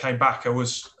when I came back, I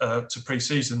was to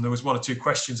pre-season, there was 1 or 2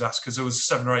 questions asked because I was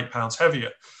 7 or 8 pounds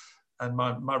heavier. And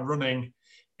my running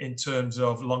in terms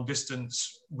of long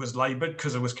distance was laboured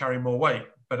because I was carrying more weight.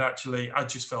 But actually, I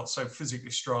just felt so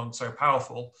physically strong, so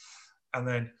powerful. And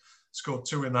then scored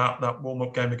 2 in that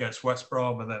warm-up game against West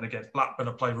Brom, and then against Blackburn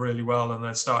I played really well, and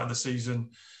then started the season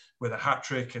with a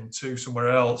hat-trick and 2 somewhere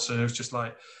else, and it was just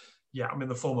like, I'm in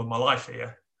the form of my life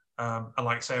here. And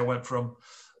like I say, I went from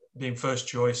being first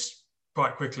choice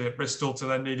quite quickly at Bristol to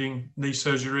then needing knee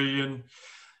surgery, and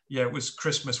it was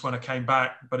Christmas when I came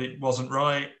back, but it wasn't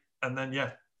right. And then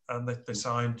and they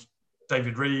signed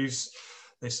David Reeves,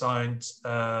 they signed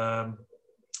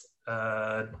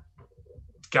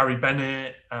Gary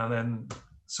Bennett, and then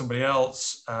somebody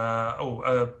else,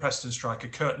 Preston striker,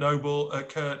 Kurt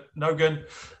Nogan.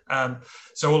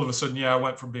 So all of a sudden, I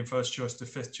went from being first choice to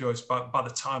 5th choice. But by the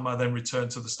time I then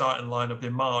returned to the starting lineup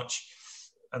in March,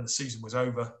 and the season was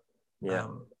over,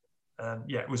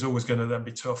 it was always going to then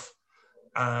be tough.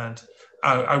 And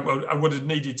I would have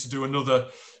needed to do another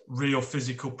real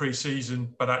physical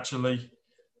pre-season, but actually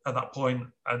at that point,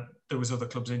 there was other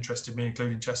clubs interested in me,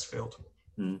 including Chesterfield.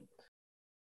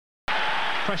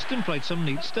 Preston played some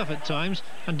neat stuff at times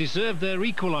and deserved their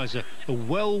equaliser, a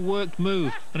well-worked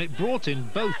move, and it brought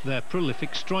in both their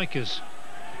prolific strikers.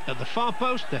 At the far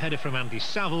post, the header from Andy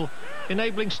Saville,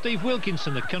 enabling Steve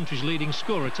Wilkinson, the country's leading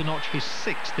scorer, to notch his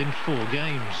 6th in 4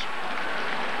 games.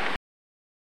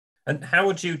 And how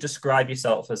would you describe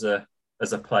yourself as a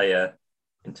player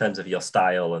in terms of your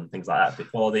style and things like that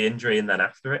before the injury and then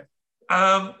after it?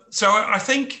 So I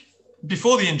think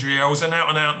before the injury, I was an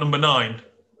out-and-out number 9.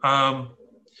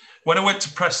 When I went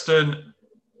to Preston,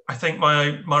 I think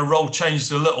my role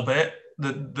changed a little bit.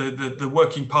 The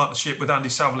working partnership with Andy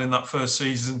Saville in that first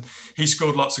season, he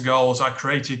scored lots of goals. I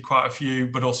created quite a few,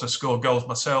 but also scored goals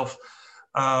myself.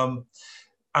 And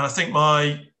I think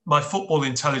my football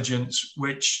intelligence,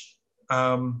 which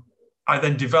I I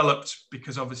then developed,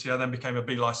 because obviously I then became a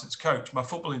B licensed coach. My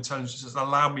football intelligence has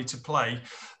allowed me to play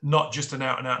not just an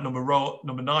out-and-out number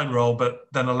 9 role, but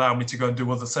then allow me to go and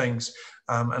do other things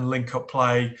and link up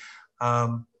play.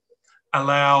 So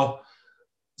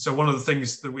one of the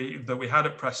things that we had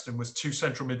at Preston was 2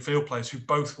 central midfield players who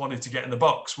both wanted to get in the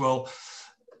box. Well,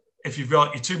 if you've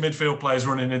got your 2 midfield players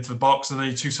running into the box and then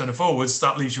your 2 centre forwards,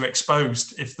 that leaves you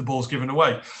exposed if the ball's given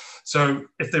away. So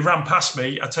if they ran past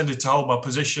me, I tended to hold my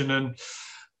position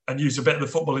and use a bit of the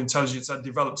football intelligence I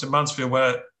developed in Mansfield,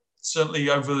 where certainly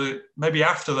maybe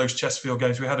after those Chesterfield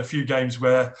games, we had a few games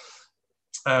where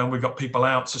we got people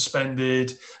out,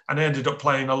 suspended, and I ended up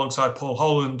playing alongside Paul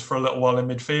Holland for a little while in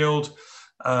midfield.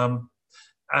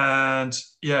 And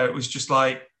yeah, it was just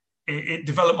like, it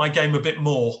developed my game a bit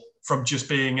more from just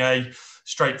being a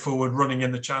straightforward running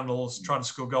in the channels, trying to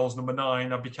score goals number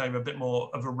 9. I became a bit more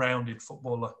of a rounded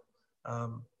footballer.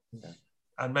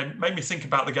 And made me think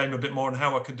about the game a bit more and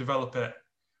how I could develop it.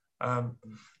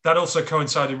 That also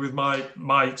coincided with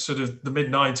my sort of the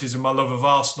mid-90s and my love of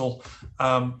Arsenal,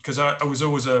 because I was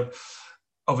always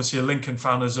obviously a Lincoln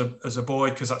fan as a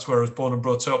boy, because that's where I was born and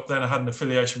brought up. Then I had an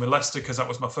affiliation with Leicester because that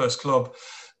was my first club.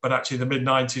 But actually the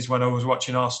mid-90s, when I was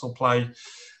watching Arsenal play,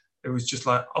 it was just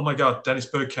like, oh my God, Dennis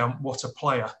Bergkamp, what a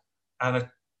player. And I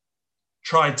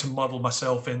tried to model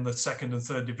myself in the 2nd and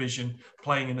 3rd division,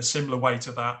 playing in a similar way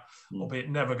to that, albeit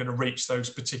never going to reach those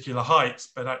particular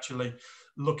heights, but actually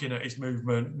looking at his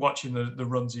movement, watching the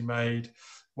runs he made,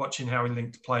 watching how he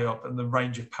linked play up and the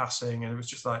range of passing. And it was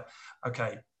just like,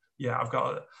 okay, yeah, I've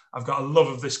got a love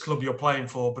of this club you're playing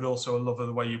for, but also a love of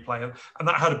the way you play. And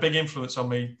that had a big influence on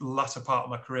me the latter part of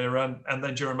my career and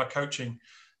then during my coaching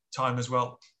time as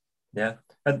well. Yeah.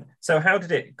 And so how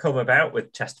did it come about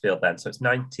with Chesterfield then? So it's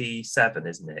 97,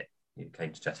 isn't it? You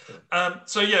came to Chesterfield.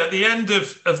 So yeah, at the end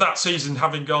of that season,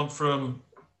 having gone from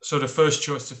sort of first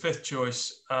choice to 5th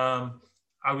choice,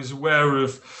 I was aware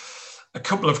of a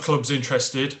couple of clubs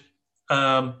interested.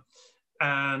 And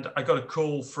I got a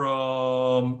call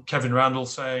from Kevin Randall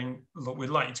saying, look, we'd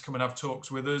like you to come and have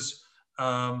talks with us.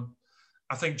 I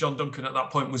think John Duncan at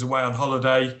that point was away on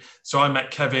holiday. So I met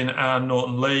Kevin and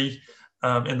Norton Lee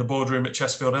in the boardroom at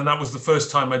Chesterfield. And that was the first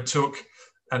time I took,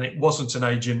 and it wasn't an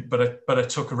agent, but I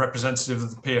took a representative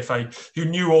of the PFA who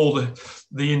knew all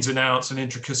the ins and outs and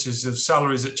intricacies of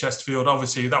salaries at Chesterfield.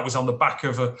 Obviously, that was on the back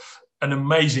of an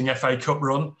amazing FA Cup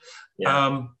run.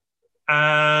 Yeah.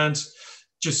 And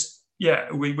just,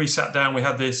 yeah, we sat down, we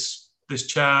had this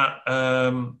chat,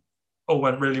 all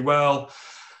went really well.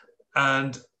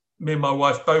 And me and my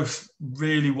wife both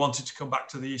really wanted to come back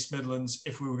to the East Midlands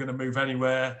if we were going to move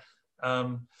anywhere.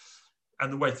 And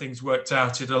the way things worked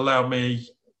out, it allowed me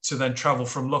to then travel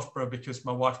from Loughborough, because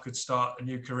my wife could start a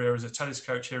new career as a tennis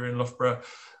coach here in Loughborough.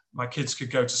 My kids could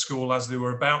go to school as they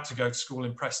were about to go to school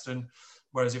in Preston.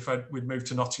 Whereas if we'd moved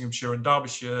to Nottinghamshire and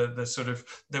Derbyshire,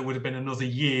 there would have been another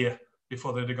year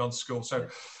before they'd have gone to school. So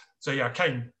yeah, I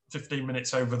came 15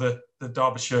 minutes over the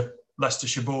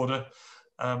Derbyshire-Leicestershire border.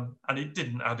 And it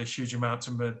didn't add a huge amount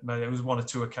to me. There was 1 or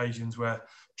 2 occasions where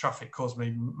traffic caused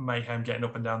me mayhem getting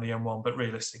up and down the M1, but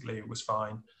realistically it was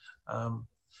fine.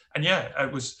 And yeah,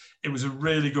 it was a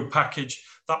really good package.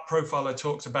 That profile I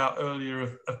talked about earlier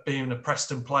of being a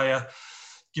Preston player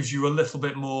gives you a little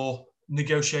bit more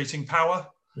negotiating power.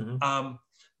 Mm-hmm.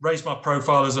 Raised my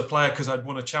profile as a player because I'd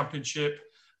won a championship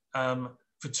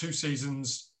for 2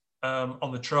 seasons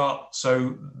on the trot.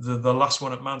 So the last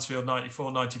one at Mansfield,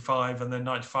 94, 95, and then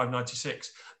 95,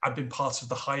 96, I'd been part of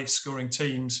the highest scoring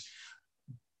teams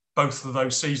both of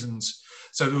those seasons.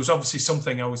 So there was obviously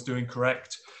something I was doing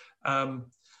correct.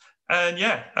 And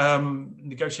yeah,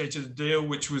 negotiated a deal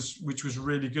which was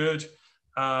really good.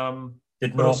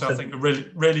 But also I think a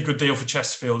really good deal for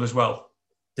Chesterfield as well.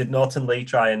 Did Norton Lee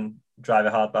try and drive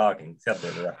a hard bargain?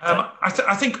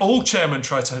 I think all chairmen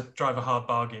try to drive a hard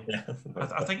bargain. Yeah.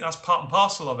 I think that's part and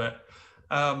parcel of it.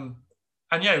 And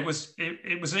yeah, it was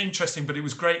interesting, but it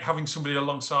was great having somebody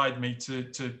alongside me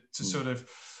to sort of,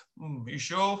 are you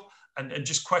sure? And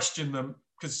just question them,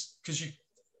 because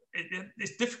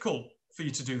it's difficult for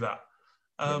you to do that.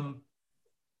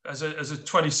 As a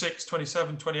 26,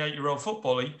 27, 28-year-old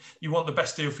footballer, you want the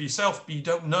best deal for yourself, but you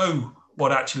don't know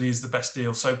what actually is the best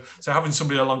deal. So having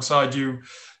somebody alongside you,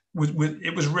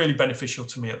 it was really beneficial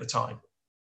to me at the time.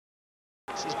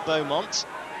 This is Beaumont.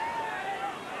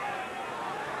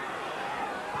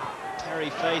 Terry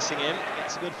facing him,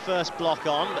 gets a good first block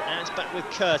on, but now it's back with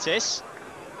Curtis.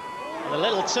 And a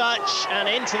little touch and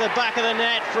into the back of the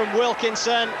net from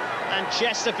Wilkinson, and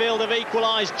Chesterfield have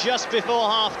equalised just before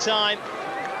half-time.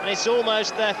 And it's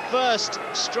almost their first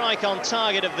strike on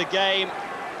target of the game.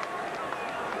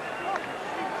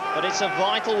 but it's a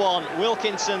vital one.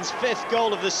 Wilkinson's 5th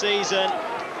goal of the season,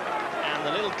 and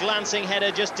the little glancing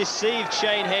header just deceived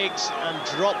Shane Higgs and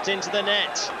dropped into the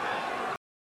net.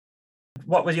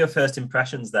 What were your first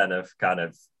impressions then of kind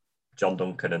of John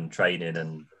Duncan and training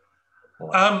and?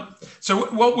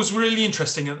 So what was really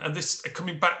interesting, and this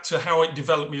coming back to how it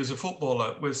developed me as a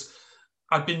footballer, was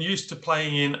I've been used to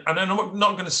playing in, and I'm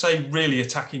not going to say really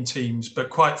attacking teams, but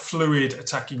quite fluid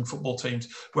attacking football teams,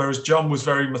 whereas John was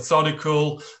very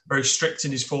methodical, very strict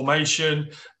in his formation.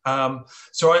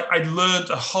 So I learned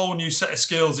a whole new set of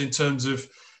skills in terms of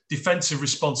defensive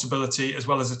responsibility as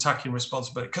well as attacking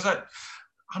responsibility. Because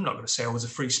I'm not going to say I was a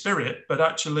free spirit, but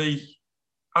actually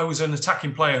I was an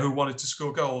attacking player who wanted to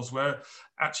score goals, where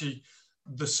actually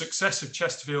the success of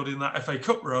Chesterfield in that FA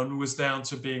Cup run was down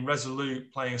to being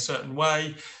resolute, playing a certain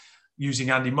way, using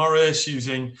Andy Morris,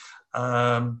 using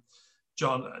John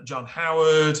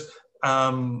Howard,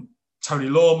 Tony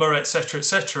Lormer,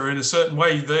 etc., in a certain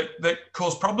way that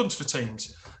caused problems for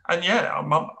teams. And yeah,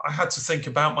 I had to think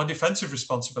about my defensive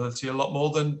responsibility a lot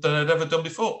more than I'd ever done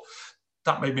before.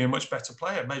 That made me a much better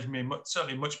player, made me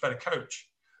certainly a much better coach.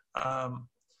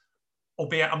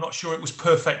 Albeit I'm not sure it was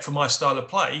perfect for my style of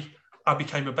play. I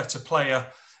became a better player,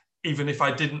 even if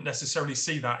I didn't necessarily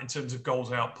see that in terms of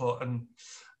goals output and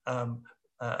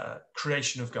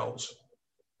creation of goals.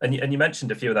 And you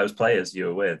mentioned a few of those players you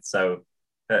were with. So,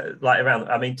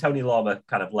 Tony Lormer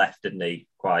kind of left, didn't he,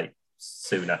 quite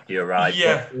soon after you arrived?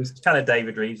 Yeah. But it was kind of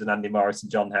David Reeves and Andy Morris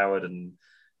and John Howard and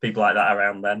people like that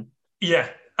around then. Yeah.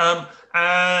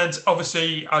 And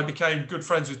obviously I became good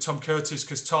friends with Tom Curtis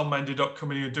because Tom ended up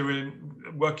coming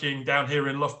and working down here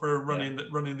in Loughborough, running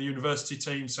the university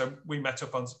team. So we met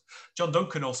up on. John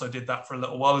Duncan also did that for a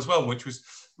little while as well, which was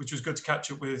good to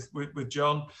catch up with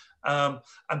John. And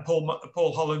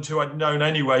Paul Holland, who I'd known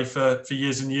anyway for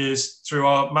years and years through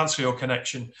our Mansfield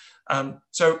connection.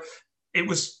 So it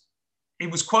was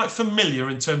quite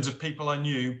familiar in terms of people I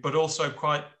knew, but also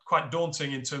quite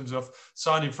daunting in terms of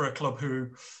signing for a club who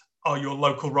are your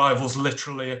local rivals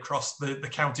literally across the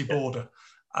county border,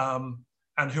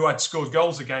 and who I'd scored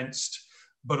goals against,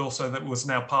 but also that was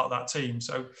now part of that team.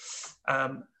 So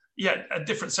a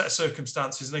different set of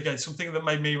circumstances. And again, something that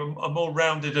made me a more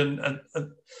rounded and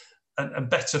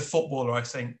better footballer, I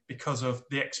think, because of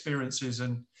the experiences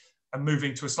and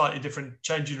moving to a slightly different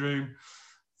changing room,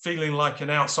 feeling like an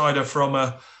outsider from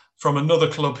another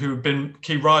club who have been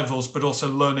key rivals, but also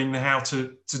learning how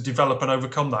to develop and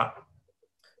overcome that.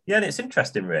 Yeah, and it's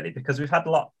interesting, really, because we've had a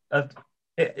lot of...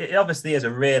 It obviously is a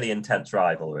really intense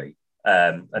rivalry,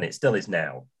 and it still is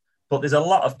now. But there's a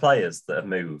lot of players that have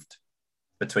moved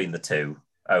between the two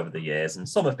over the years, and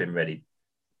some have been really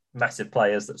massive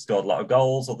players that have scored a lot of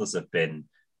goals. Others have been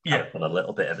on a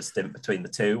little bit of a stint between the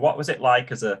two. What was it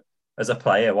like as a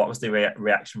player? What was the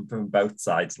reaction from both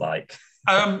sides like?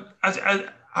 It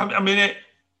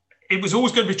was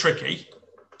always going to be tricky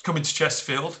coming to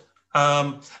Chesterfield.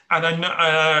 And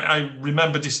I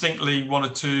remember distinctly one or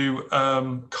two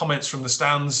comments from the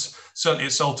stands, certainly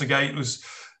at Saltergate, was,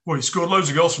 well, you scored loads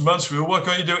of goals from Mansfield, why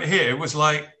can't you do it here? It was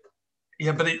like,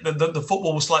 yeah, but the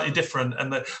football was slightly different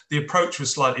and the approach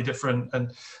was slightly different.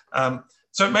 And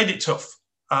so it made it tough.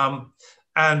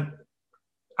 And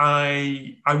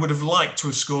I would have liked to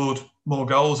have scored more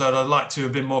goals. I'd like to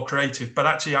have been more creative. But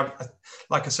actually,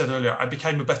 like I said earlier, I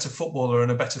became a better footballer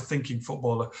and a better thinking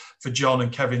footballer for John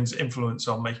and Kevin's influence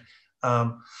on me.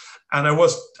 And I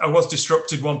was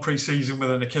disrupted one pre-season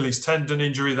with an Achilles tendon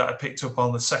injury that I picked up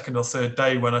on the second or third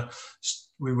day when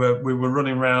we were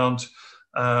running around.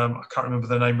 I can't remember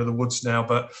the name of the woods now,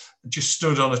 but I just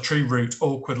stood on a tree root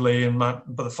awkwardly, but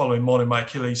the following morning my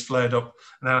Achilles flared up,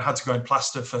 and then I had to go in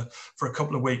plaster for a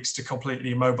couple of weeks to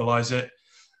completely immobilise it.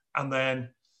 And then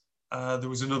there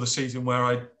was another season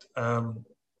where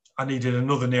I needed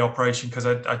another knee operation because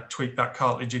I tweaked that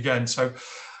cartilage again. So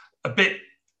a bit,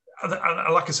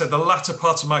 like I said, the latter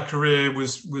part of my career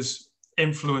was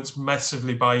influenced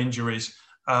massively by injuries,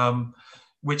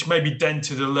 which maybe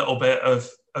dented a little bit of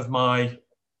my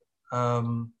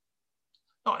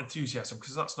not enthusiasm,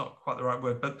 because that's not quite the right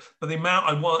word, but the amount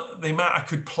I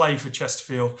could play for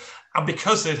Chesterfield. And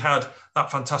because they'd had that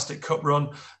fantastic cup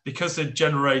run, because they'd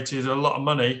generated a lot of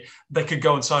money, they could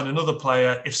go and sign another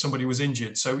player if somebody was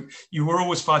injured. So you were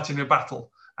always fighting a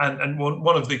battle. And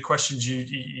one of the questions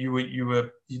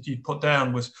you put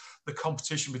down was the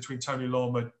competition between Tony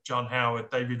Lormer, John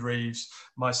Howard, David Reeves,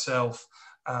 myself,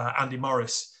 Andy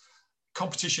Morris.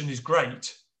 Competition is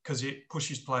great because it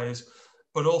pushes players,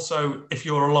 but also if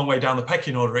you're a long way down the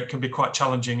pecking order, it can be quite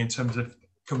challenging in terms of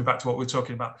coming back to what we're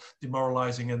talking about,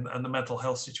 demoralising and the mental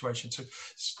health situation. So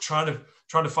trying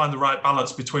to find the right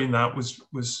balance between that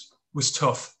was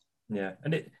tough. Yeah,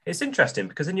 and it's interesting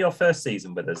because in your first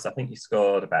season with us, I think you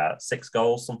scored about 6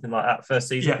 goals, something like that, first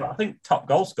season. Yeah. But I think top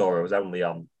goal scorer was only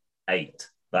on 8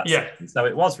 that season. So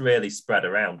it was really spread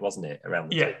around, wasn't it? Around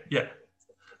the team. Yeah.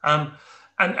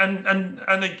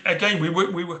 And again, we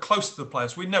were close to the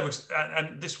players. We never,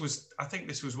 and I think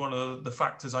this was one of the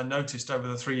factors I noticed over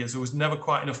the 3 years. There was never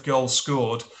quite enough goals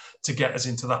scored to get us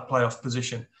into that playoff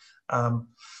position.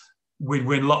 We'd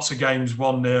win lots of games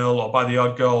 1-0 or by the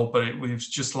odd goal, but it was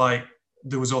just like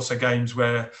there was also games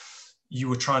where you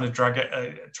were trying to drag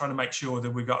it, trying to make sure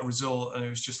that we got a result, and it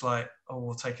was just like, oh,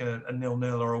 we'll take a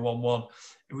 0-0 or a 1-1.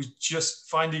 It was just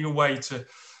finding a way to,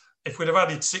 if we'd have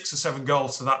added 6 or 7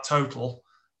 goals to that total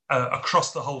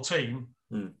across the whole team,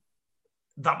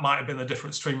 that might have been the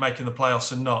difference between making the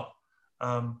playoffs and not.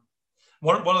 One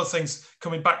of the things,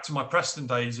 coming back to my Preston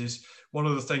days, is one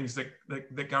of the things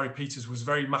that Gary Peters was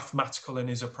very mathematical in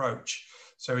his approach.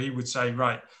 So he would say,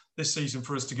 right, this season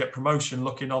for us to get promotion,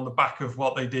 looking on the back of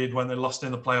what they did when they lost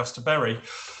in the playoffs to Bury,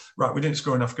 right, we didn't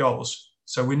score enough goals.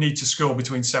 So we need to score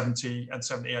between 70 and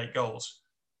 78 goals.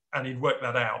 And he'd work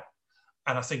that out.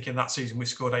 And I think in that season we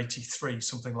scored 83,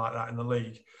 something like that in the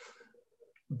league.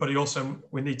 But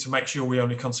we need to make sure we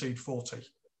only concede 40.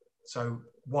 So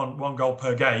one goal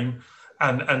per game.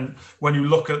 And when you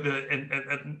look at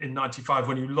in 95,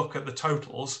 when you look at the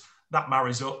totals, that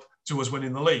marries up to us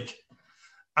winning the league.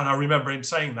 And I remember him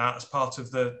saying that as part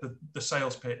of the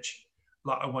sales pitch.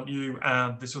 Like, I want you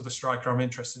and this other striker I'm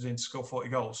interested in to score 40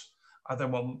 goals. I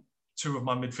then want 2 of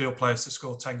my midfield players to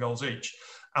score 10 goals each.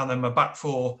 And then my back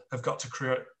 4 have got to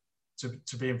create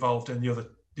to be involved in the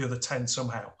other 10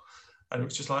 somehow. And it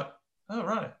was just like, oh,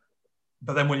 right.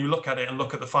 But then when you look at it and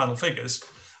look at the final figures,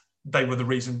 they were the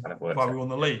reason why we won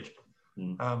the league.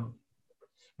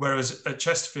 Whereas at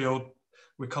Chesterfield,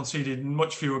 we conceded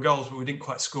much fewer goals, but we didn't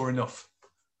quite score enough.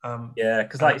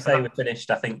 Because like you say, we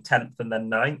finished, I think, 10th and then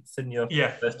 9th in your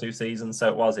first 2 seasons. So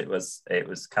it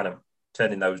was kind of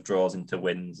turning those draws into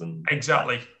wins. And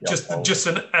exactly. Just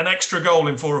an extra goal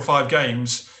in 4 or 5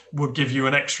 games would give you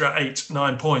an extra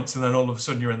 8-9 points, and then all of a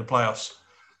sudden you're in the playoffs.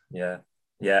 Yeah.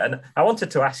 And I wanted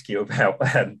to ask you about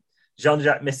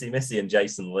Jean-Jacques Missy and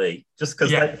Jason Lee, just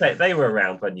because they were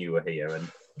around when you were here.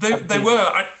 And they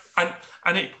were.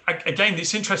 Again,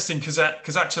 it's interesting because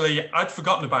actually I'd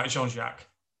forgotten about Jean-Jacques.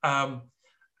 And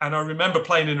I remember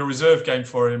playing in a reserve game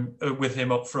for him with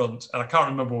him up front, and I can't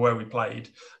remember where we played.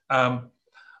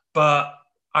 But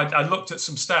I looked at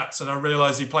some stats and I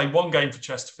realised he played 1 game for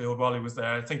Chesterfield while he was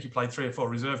there. I think he played 3 or 4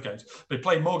 reserve games, but he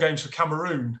played more games for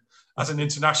Cameroon as an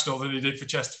international than he did for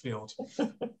Chesterfield.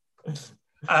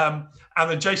 And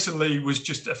then Jason Lee was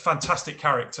just a fantastic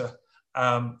character.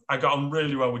 I got on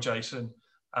really well with Jason.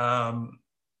 And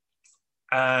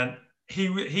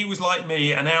he was like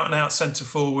me, an out-and-out centre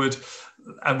forward,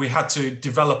 and we had to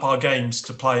develop our games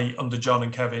to play under John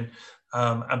and Kevin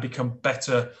and become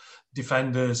better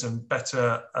defenders and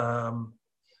better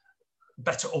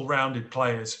all-rounded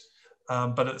players.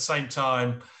 But at the same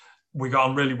time, we got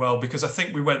on really well because I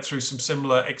think we went through some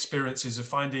similar experiences of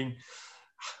finding,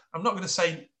 I'm not going to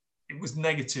say it was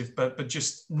negative, but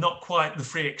just not quite the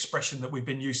free expression that we've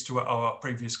been used to at our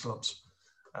previous clubs.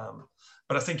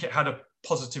 But I think it had a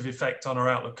positive effect on our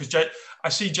outlook because I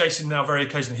see Jason now very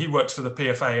occasionally. He works for the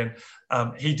PFA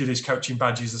and he did his coaching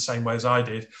badges the same way as I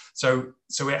did. So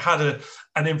it had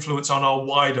an influence on our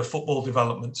wider football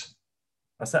development.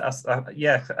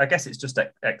 I guess it's just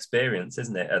experience,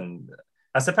 isn't it? And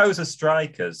I suppose as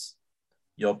strikers,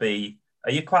 are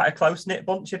you quite a close-knit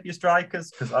bunch of your strikers?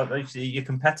 Because obviously you're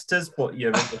competitors, but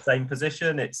you're in the same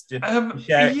position. It's just we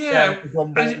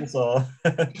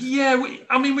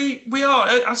are.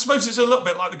 I suppose it's a little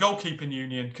bit like the goalkeeping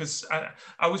union because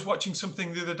I was watching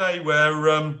something the other day where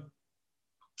Aaron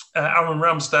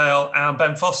Ramsdale and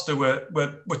Ben Foster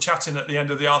were chatting at the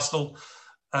end of the Arsenal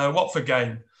Watford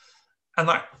game, and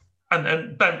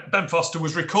Ben Foster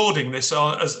was recording this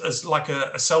as like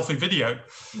a selfie video,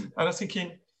 and I'm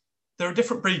thinking, they're a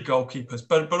different breed, goalkeepers,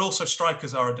 but also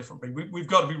strikers are a different breed. We've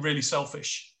got to be really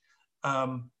selfish.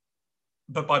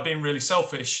 But by being really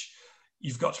selfish,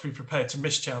 you've got to be prepared to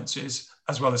miss chances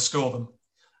as well as score them.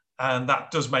 And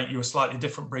that does make you a slightly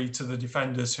different breed to the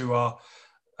defenders who are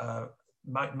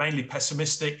mainly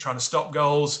pessimistic, trying to stop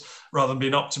goals rather than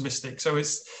being optimistic. So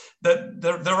it's that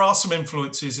there are some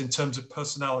influences in terms of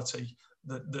personality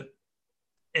that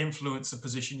influence the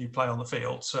position you play on the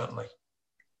field, certainly.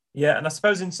 Yeah, and I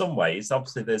suppose in some ways,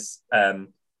 obviously, there's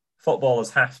footballers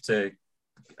have to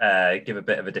give a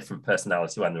bit of a different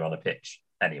personality when they're on a pitch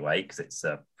anyway, because it's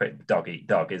a pretty dog eat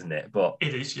dog, isn't it? But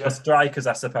it is, yeah. For strikers,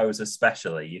 I suppose,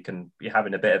 especially, you're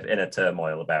having a bit of inner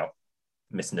turmoil about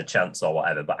missing a chance or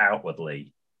whatever, but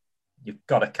outwardly, you've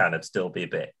got to kind of still be a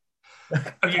bit.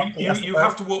 You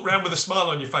have to walk around with a smile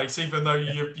on your face, even though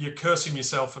you're cursing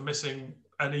yourself for missing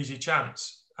an easy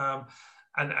chance.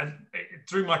 And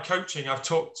through my coaching, I've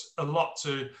talked a lot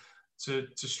to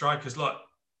strikers. Look,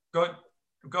 go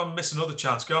and miss another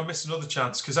chance. Go and miss another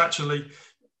chance, because actually,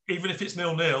 even if it's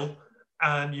 0-0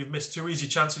 and you've missed 2 easy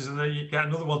chances, and then you get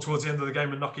another one towards the end of the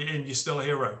game and knock it in, you're still a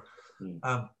hero.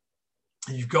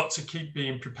 You've got to keep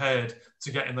being prepared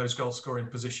to get in those goal scoring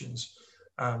positions.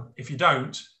 If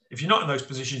you're not in those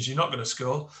positions, you're not going to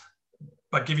score.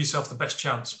 But give yourself the best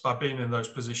chance by being in those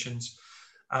positions.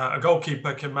 A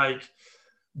goalkeeper can make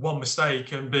one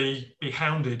mistake and be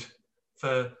hounded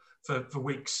for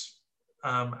weeks,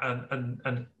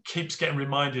 and keeps getting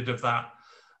reminded of that.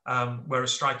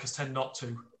 Whereas strikers tend not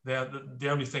to. The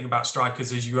only thing about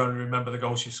strikers is you only remember the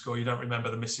goals you score. You don't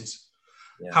remember the misses.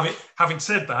 Yeah. Having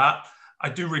said that, I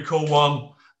do recall one.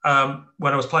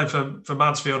 When I was playing for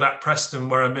Mansfield at Preston,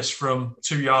 where I missed from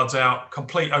 2 yards out,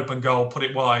 complete open goal, put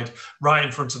it wide, right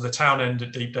in front of the town end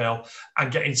at Deepdale,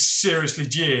 and getting seriously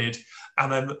jeered.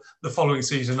 And then the following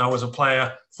season, I was a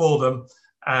player for them,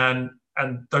 and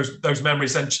those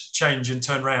memories then change and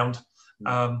turn round.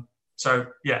 So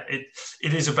yeah,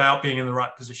 it is about being in the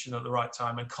right position at the right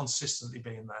time and consistently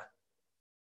being there.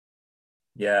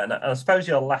 Yeah, and I suppose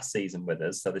your last season with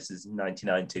us, so this is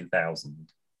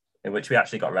 99-2000. In which we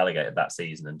actually got relegated that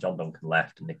season, and John Duncan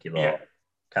left and Nicky Law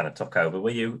kind of took over. Were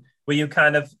you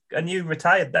kind of, and you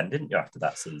retired then, didn't you, after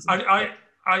that season?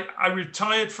 I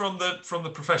retired from the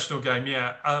professional game,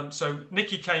 yeah. So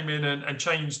Nicky came in and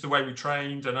changed the way we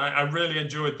trained, and I really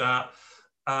enjoyed that.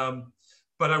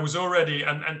 But I was already,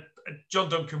 and John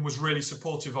Duncan was really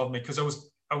supportive of me, because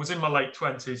I was in my late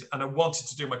 20s and I wanted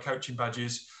to do my coaching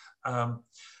badges.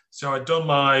 So I'd done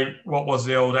what was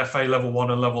the old FA level 1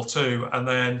 and level 2. And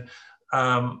then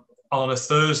on a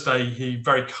Thursday, he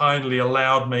very kindly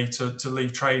allowed me to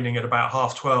leave training at about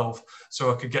 12:30 so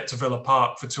I could get to Villa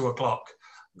Park for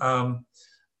 2:00.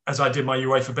 As I did my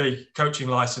UEFA B coaching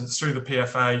license through the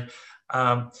PFA,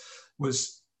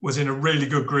 was in a really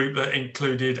good group that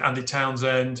included Andy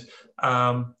Townsend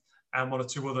and 1 or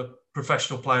 2 other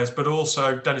professional players, but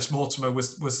also Dennis Mortimer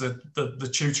was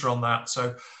the tutor on that.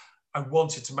 So I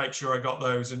wanted to make sure I got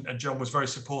those, and John was very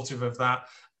supportive of that,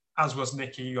 as was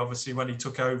Nicky, obviously, when he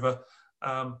took over,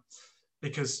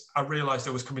 because I realised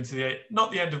I was coming to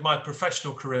not the end of my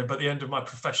professional career, but the end of my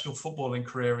professional footballing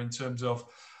career, in terms of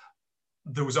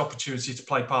there was opportunity to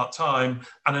play part-time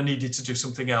and I needed to do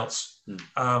something else.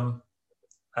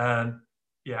 And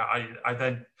yeah, I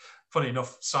then, funny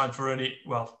enough, signed for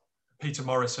Peter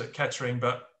Morris at Kettering,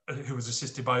 but who was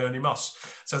assisted by Ernie Moss.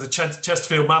 So the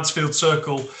Chesterfield-Mansfield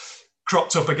circle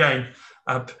cropped up again.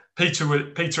 Peter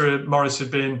Morris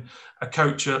had been a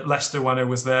coach at Leicester when I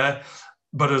was there,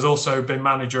 but has also been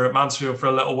manager at Mansfield for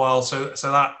a little while. So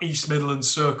that East Midlands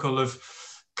circle of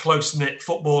close-knit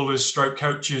footballers stroke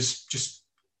coaches just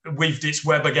weaved its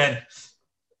web again.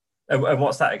 And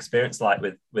what's that experience like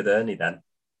with Ernie then?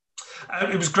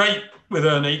 It was great with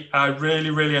Ernie. I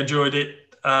really, really enjoyed it.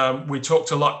 We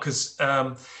talked a lot because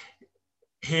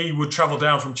he would travel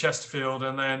down from Chesterfield,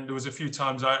 and then there was a few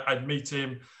times I'd meet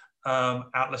him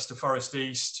at Leicester Forest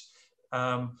East,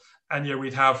 and yeah,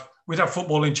 we'd have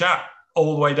footballing chat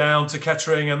all the way down to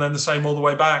Kettering, and then the same all the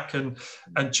way back, and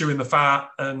chewing the fat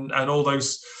and all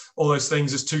those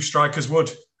things as 2 strikers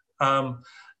would.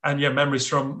 And yeah, memories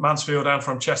from Mansfield and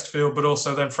from Chesterfield, but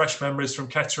also then fresh memories from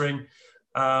Kettering.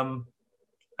 And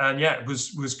yeah, it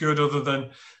was good, other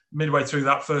than midway through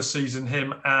that first season,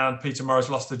 him and Peter Morris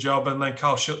lost the job, and then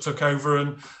Carl Schutt took over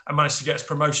and managed to get his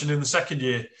promotion in the second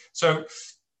year. So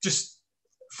just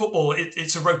football,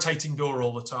 it's a rotating door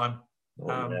all the time.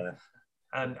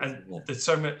 And there's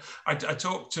so many, I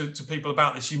talk to people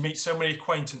about this. You meet so many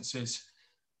acquaintances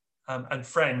and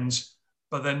friends,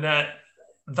 but then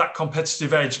that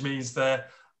competitive edge means they're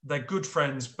good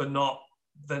friends, but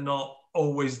they're not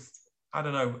always, I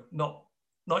don't know,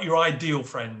 not your ideal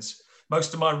friends.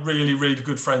 Most of my really, really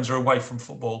good friends are away from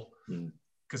football,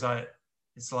 because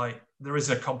it's like there is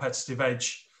a competitive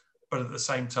edge, but at the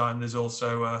same time, there's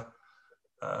also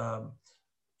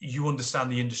you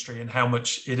understand the industry and how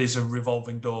much it is a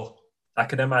revolving door. I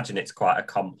can imagine it's quite a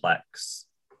complex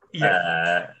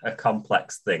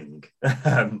thing.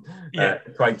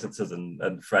 Acquaintances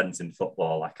and friends in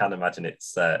football. I can't imagine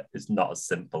it's not as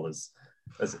simple as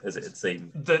it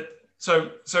seems.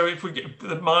 So if we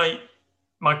get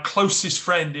my closest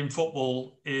friend in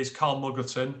football is Carl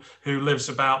Muggleton, who lives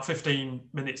about 15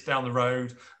 minutes down the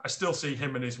road. I still see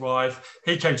him and his wife.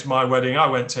 He came to my wedding. I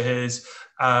went to his.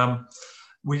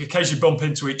 we occasionally bump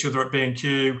into each other at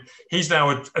B&Q. He's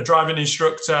now a driving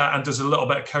instructor and does a little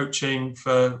bit of coaching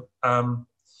for,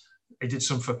 he did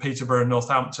some for Peterborough and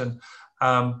Northampton.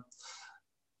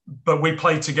 But we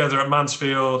played together at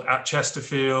Mansfield, at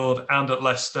Chesterfield and at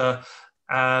Leicester.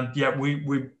 And yeah,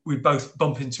 we both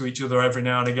bump into each other every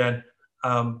now and again.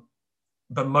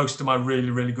 But most of my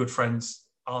really, really good friends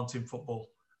aren't in football.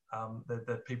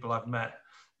 They're people I've met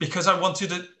because I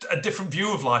wanted a different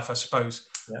view of life, I suppose,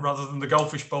 rather than the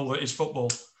goldfish bowl that is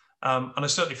football. And I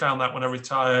certainly found that when I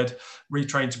retired,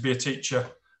 retrained to be a teacher,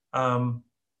 and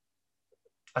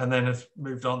then have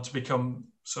moved on to become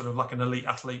sort of like an elite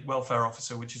athlete welfare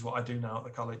officer, which is what I do now at the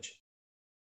college.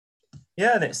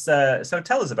 Yeah, and it's so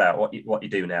tell us about what you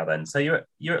do now then. So you're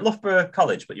at Loughborough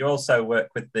College, but you also work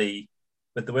with the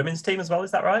women's team as well,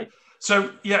 is that right?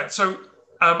 So yeah,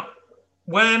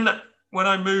 when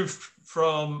I moved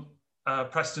from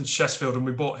Preston to Sheffield and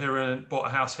we bought a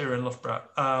house here in Loughborough,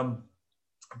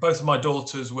 both of my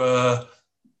daughters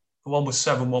one was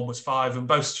 7, one was 5, and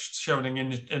both showing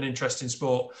an interest in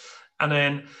sport. And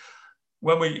then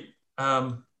when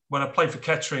I played for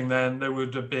Kettering, then there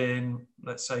would have been,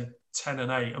 let's say, 10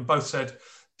 and 8, and both said,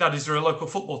 "Dad, is there a local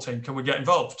football team? Can we get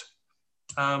involved?"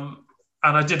 And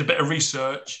I did a bit of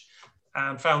research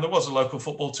and found there was a local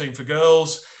football team for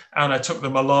girls, and I took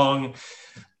them along.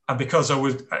 And because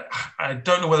I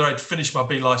don't know whether I'd finished my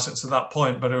B licence at that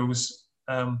point, but I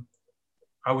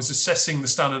was assessing the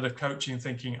standard of coaching,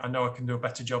 thinking, I know I can do a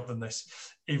better job than this,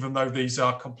 even though these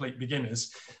are complete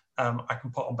beginners. I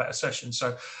can put on better sessions.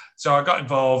 So I got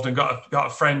involved and got a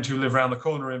friend who lived around the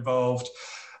corner involved.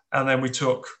 And then we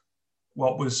took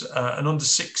what was an under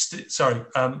 16,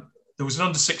 there was an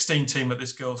under 16 team at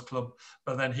this girls' club,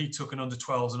 but then he took an under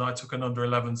 12s and I took an under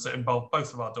 11s that involved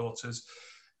both of our daughters.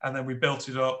 And then we built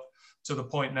it up to the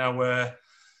point now where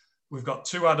we've got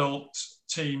 2 adult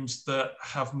teams that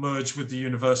have merged with the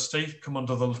university, come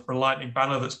under the Loughborough Lightning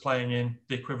banner, that's playing in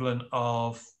the equivalent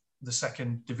of the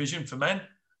 2nd division for men.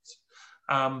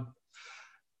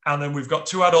 And then we've got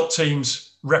 2 adult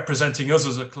teams representing us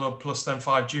as a club, plus then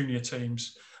 5 junior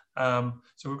teams.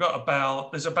 So we've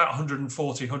got there's about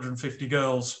 140, 150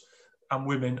 girls and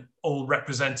women all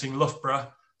representing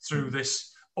Loughborough through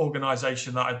this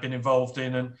organisation that I've been involved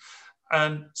in,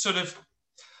 and sort of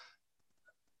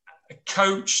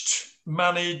coached,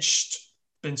 managed,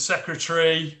 been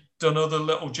secretary, done other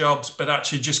little jobs, but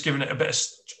actually just given it a bit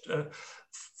of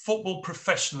football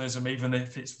professionalism, even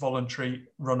if it's voluntary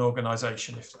run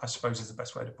organisation, I suppose is the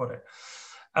best way to put it.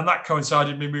 And that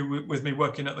coincided with me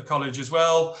working at the college as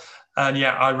well. And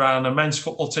yeah, I ran a men's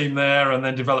football team there and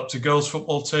then developed a girls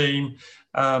football team.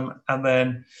 And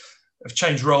then I've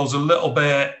changed roles a little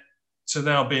bit to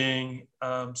now being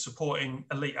supporting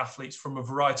elite athletes from a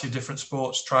variety of different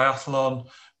sports, triathlon,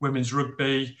 women's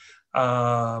rugby.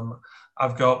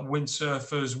 I've got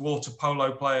windsurfers, water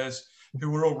polo players who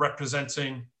were all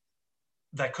representing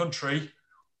their country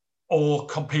or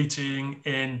competing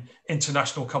in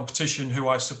international competition, who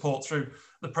I support through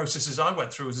the processes I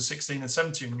went through as a 16 and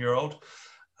 17-year-old,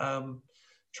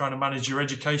 trying to manage your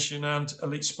education and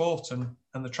elite sport and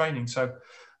the training. So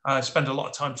I spend a lot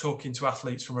of time talking to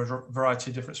athletes from a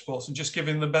variety of different sports and just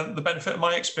giving them the benefit of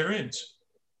my experience.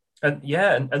 And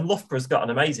Loughborough's got an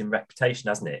amazing reputation,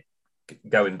 hasn't it?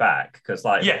 Going back, because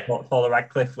Paula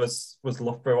Radcliffe was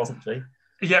Loughborough, wasn't she?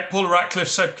 Yeah, Paula Radcliffe,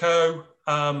 Sebco,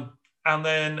 and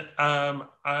then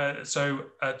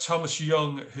Thomas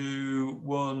Young, who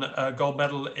won a gold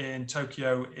medal in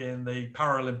Tokyo in the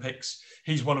Paralympics.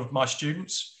 He's one of my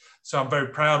students, so I'm very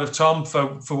proud of Tom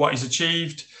for what he's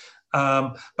achieved.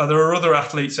 But there are other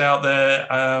athletes out there.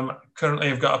 Currently,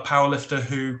 I've got a powerlifter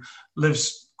who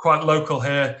lives quite local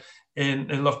here in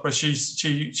Loughborough.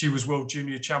 She was world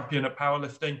junior champion at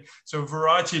powerlifting. So a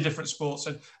variety of different sports.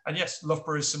 And yes,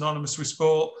 Loughborough is synonymous with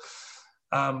sport.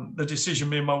 The decision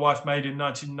me and my wife made in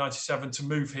 1997 to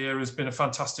move here has been a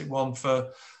fantastic one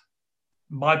for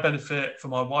my benefit, for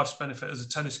my wife's benefit as a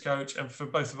tennis coach, and for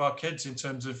both of our kids in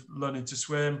terms of learning to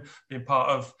swim, being part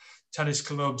of tennis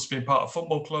clubs, being part of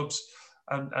football clubs.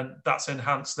 And that's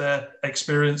enhanced their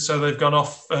experience. So they've gone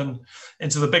off and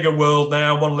into the bigger world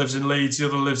now. One lives in Leeds, the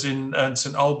other lives in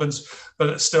St Albans,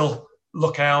 but still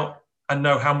look out and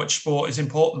know how much sport is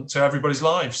important to everybody's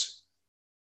lives.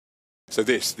 So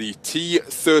the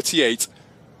T38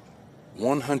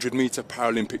 100-metre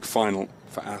Paralympic final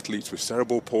for athletes with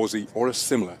cerebral palsy or a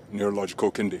similar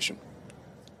neurological condition.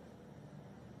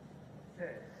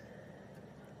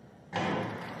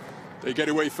 They get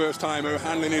away first time.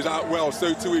 O'Hanlon is out well,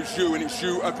 so too is Zhu, and it's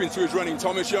Zhu up into his running.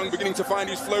 Thomas Young beginning to find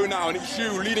his flow now, and it's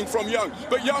Zhu leading from Young,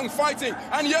 but Young fighting,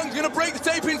 and Young's going to break the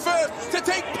tape in first to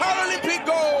take Paralympic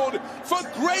gold for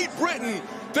Great Britain.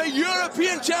 The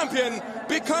European champion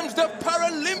becomes the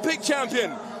Paralympic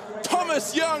champion.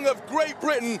 Thomas Young of Great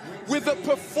Britain with the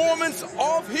performance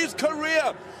of his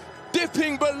career,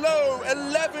 dipping below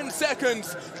 11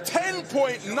 seconds,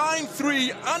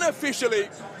 10.93 unofficially.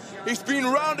 It's been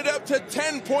rounded up to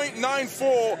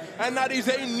 10.94, and that is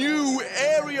a new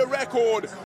area record.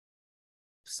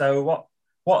 So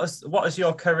what has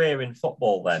your career in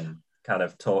football then kind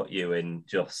of taught you in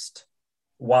just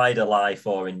wider life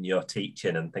or in your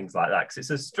teaching and things like that? Because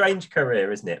it's a strange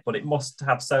career, isn't it? But it must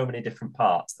have so many different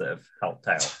parts that have helped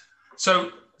out.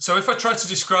 So if I try to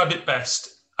describe it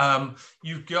best,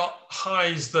 you've got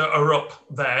highs that are up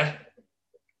there,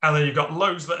 and then you've got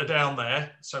lows that are down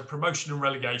there. So promotion and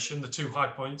relegation, the two high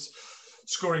points,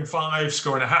 scoring 5,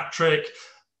 scoring a hat-trick,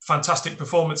 fantastic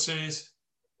performances,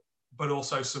 but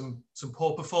also some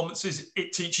poor performances.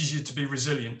 It teaches you to be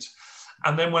resilient.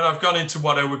 And then when I've gone into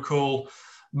what I would call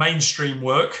mainstream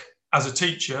work as a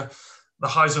teacher, the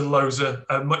highs and lows are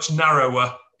much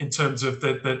narrower in terms of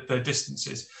the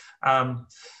distances. But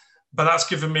that's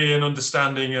given me an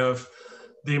understanding of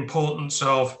the importance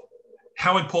of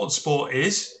how important sport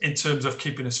is in terms of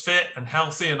keeping us fit and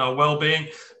healthy and our well-being,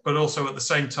 but also at the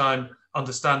same time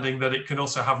understanding that it can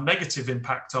also have negative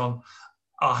impact on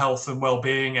our health and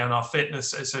well-being and our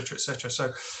fitness, etc., etc.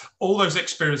 So all those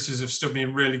experiences have stood me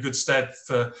in really good stead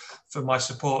for my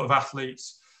support of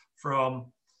athletes, from,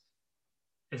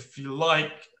 if you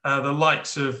like, the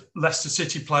likes of Leicester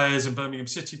City players and Birmingham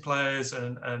City players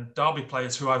and Derby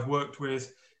players who I've worked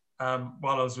with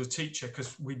while I was a teacher,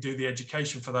 because we do the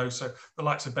education for those. So the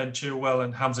likes of Ben Chilwell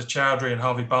and Hamza Chowdhury and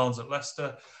Harvey Barnes at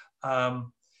Leicester.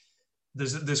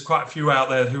 There's quite a few out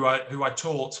there who I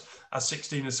taught at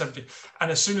 16 and 17. And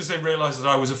as soon as they realised that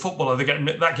I was a footballer,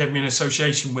 that gave me an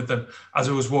association with them as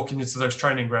I was walking into those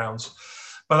training grounds.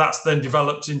 But that's then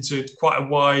developed into quite a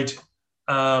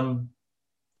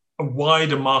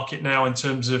wider market now in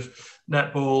terms of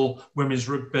netball, women's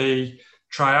rugby,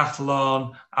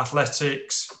 triathlon,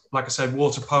 athletics, like I said,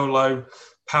 water polo,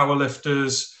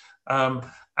 powerlifters, and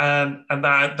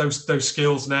that those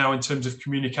skills now in terms of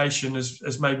communication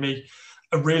has made me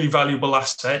a really valuable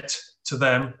asset to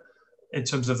them in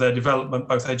terms of their development,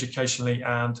 both educationally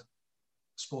and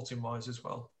sporting wise as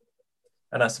well.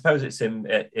 And I suppose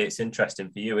it's interesting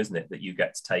for you, isn't it, that you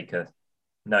get to take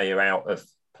now you're out of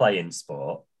playing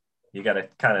sport, you got to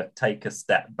kind of take a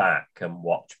step back and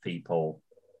watch people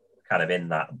kind of in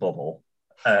that bubble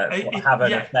have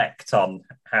an effect on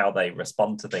how they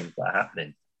respond to things that are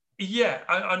happening. Yeah,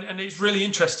 and it's really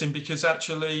interesting because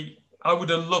actually I would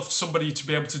have loved somebody to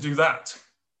be able to do that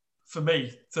for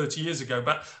me 30 years ago.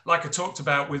 But like I talked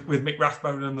about with Mick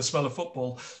Rathbone and the smell of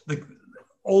football,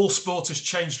 all sport has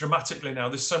changed dramatically now.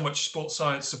 There's so much sports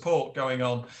science support going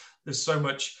on. There's so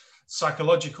much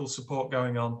psychological support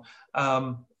going on.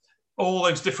 All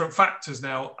those different factors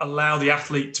now allow the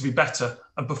athlete to be better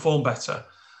and perform better.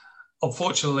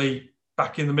 Unfortunately,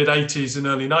 back in the mid-80s and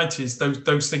early 90s,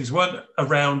 those things weren't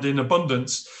around in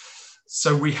abundance.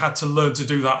 So we had to learn to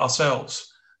do that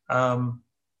ourselves. And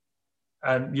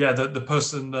yeah, the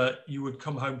person that you would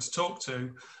come home to talk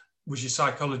to was your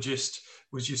psychologist,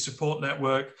 was your support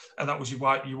network, and that was your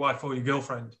wife or your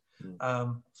girlfriend.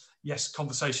 Yes,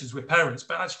 conversations with parents,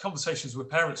 but actually conversations with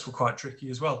parents were quite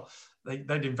tricky as well.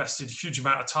 They'd invested a huge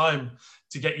amount of time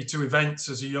to get you to events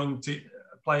as a young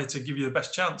player to give you the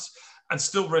best chance, and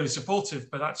still really supportive,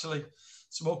 but actually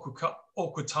some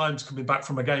awkward times coming back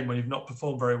from a game when you've not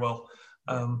performed very well,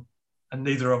 and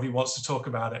neither of you wants to talk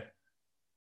about it.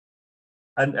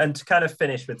 And to kind of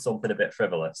finish with something a bit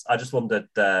frivolous, I just wondered,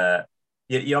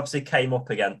 you obviously came up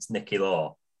against Nicky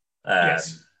Law.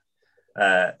 Yes.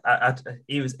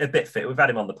 He was a bit fit. We've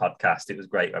had him on the podcast. It was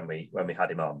great when we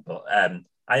had him on, but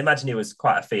I imagine he was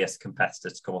quite a fierce competitor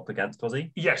to come up against, was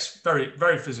he? Yes, very,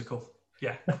 very physical.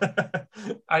 Yeah.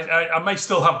 I may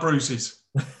still have bruises.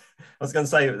 I was going to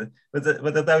say,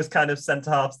 were there those kind of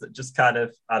centre-halves that just kind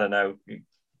of, I don't know,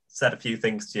 said a few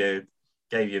things to you,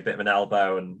 gave you a bit of an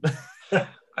elbow and... That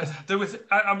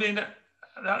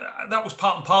was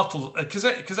part and parcel, because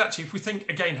actually, if we think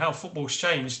again how football's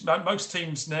changed, most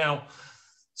teams now,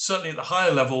 certainly at the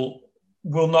higher level,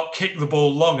 will not kick the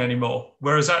ball long anymore.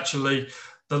 Whereas actually,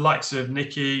 the likes of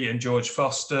Nicky and George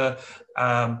Foster,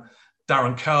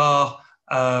 Darren Carr,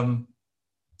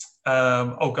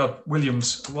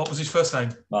 Williams. What was his first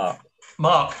name?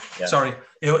 Mark, Yeah. sorry,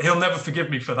 he'll never forgive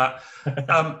me for that.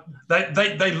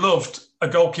 They loved a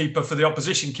goalkeeper for the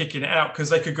opposition kicking it out because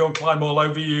they could go and climb all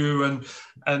over you,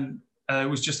 and it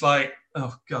was just like,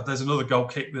 oh God, there's another goal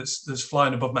kick that's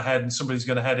flying above my head, and somebody's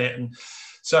going to head it. And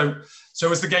so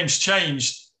as the game's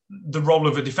changed, the role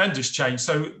of a defender's changed.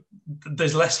 So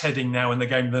there's less heading now in the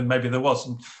game than maybe there was,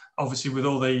 and obviously with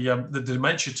all the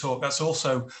dementia talk, that's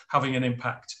also having an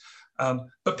impact.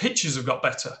 But pitches have got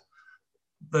better.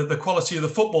 The quality of the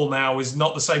football now is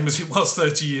not the same as it was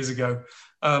 30 years ago.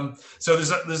 So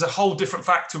there's a whole different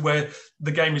factor where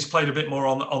the game is played a bit more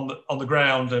on the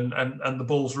ground and the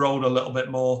ball's rolled a little bit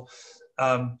more.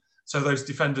 So those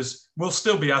defenders will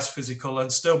still be as physical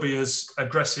and still be as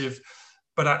aggressive,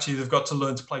 but actually they've got to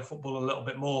learn to play football a little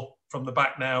bit more from the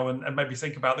back now and maybe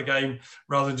think about the game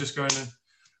rather than just going and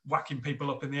whacking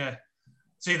people up in the air.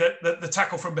 See, the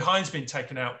tackle from behind's been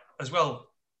taken out as well.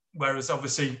 Whereas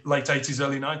obviously late 80s,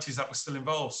 early 90s, that was still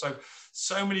involved.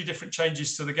 So many different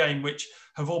changes to the game, which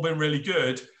have all been really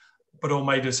good, but all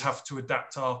made us have to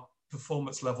adapt our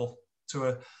performance level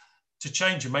to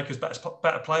change and make us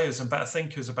better players and better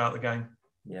thinkers about the game.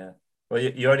 Yeah. Well,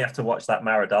 you only have to watch that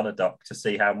Maradona doc to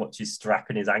see how much he's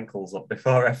strapping his ankles up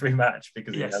before every match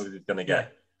because he knows he's going to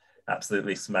get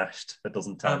absolutely smashed a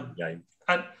dozen times a game.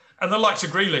 And the likes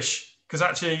of Grealish, because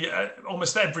actually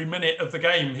almost every minute of the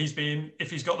game,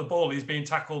 if he's got the ball, he's being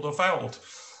tackled or fouled.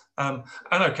 And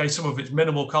okay, some of it's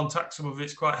minimal contact, some of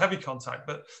it's quite heavy contact,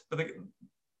 but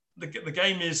the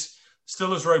game is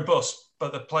still as robust,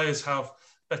 but the players have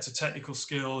better technical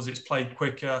skills, it's played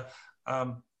quicker.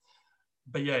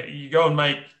 But yeah, you go and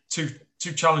make two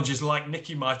challenges like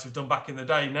Nicky might have done back in the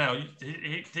day. Now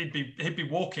he'd be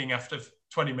walking after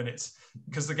 20 minutes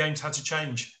because the game's had to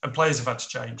change and players have had to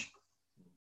change.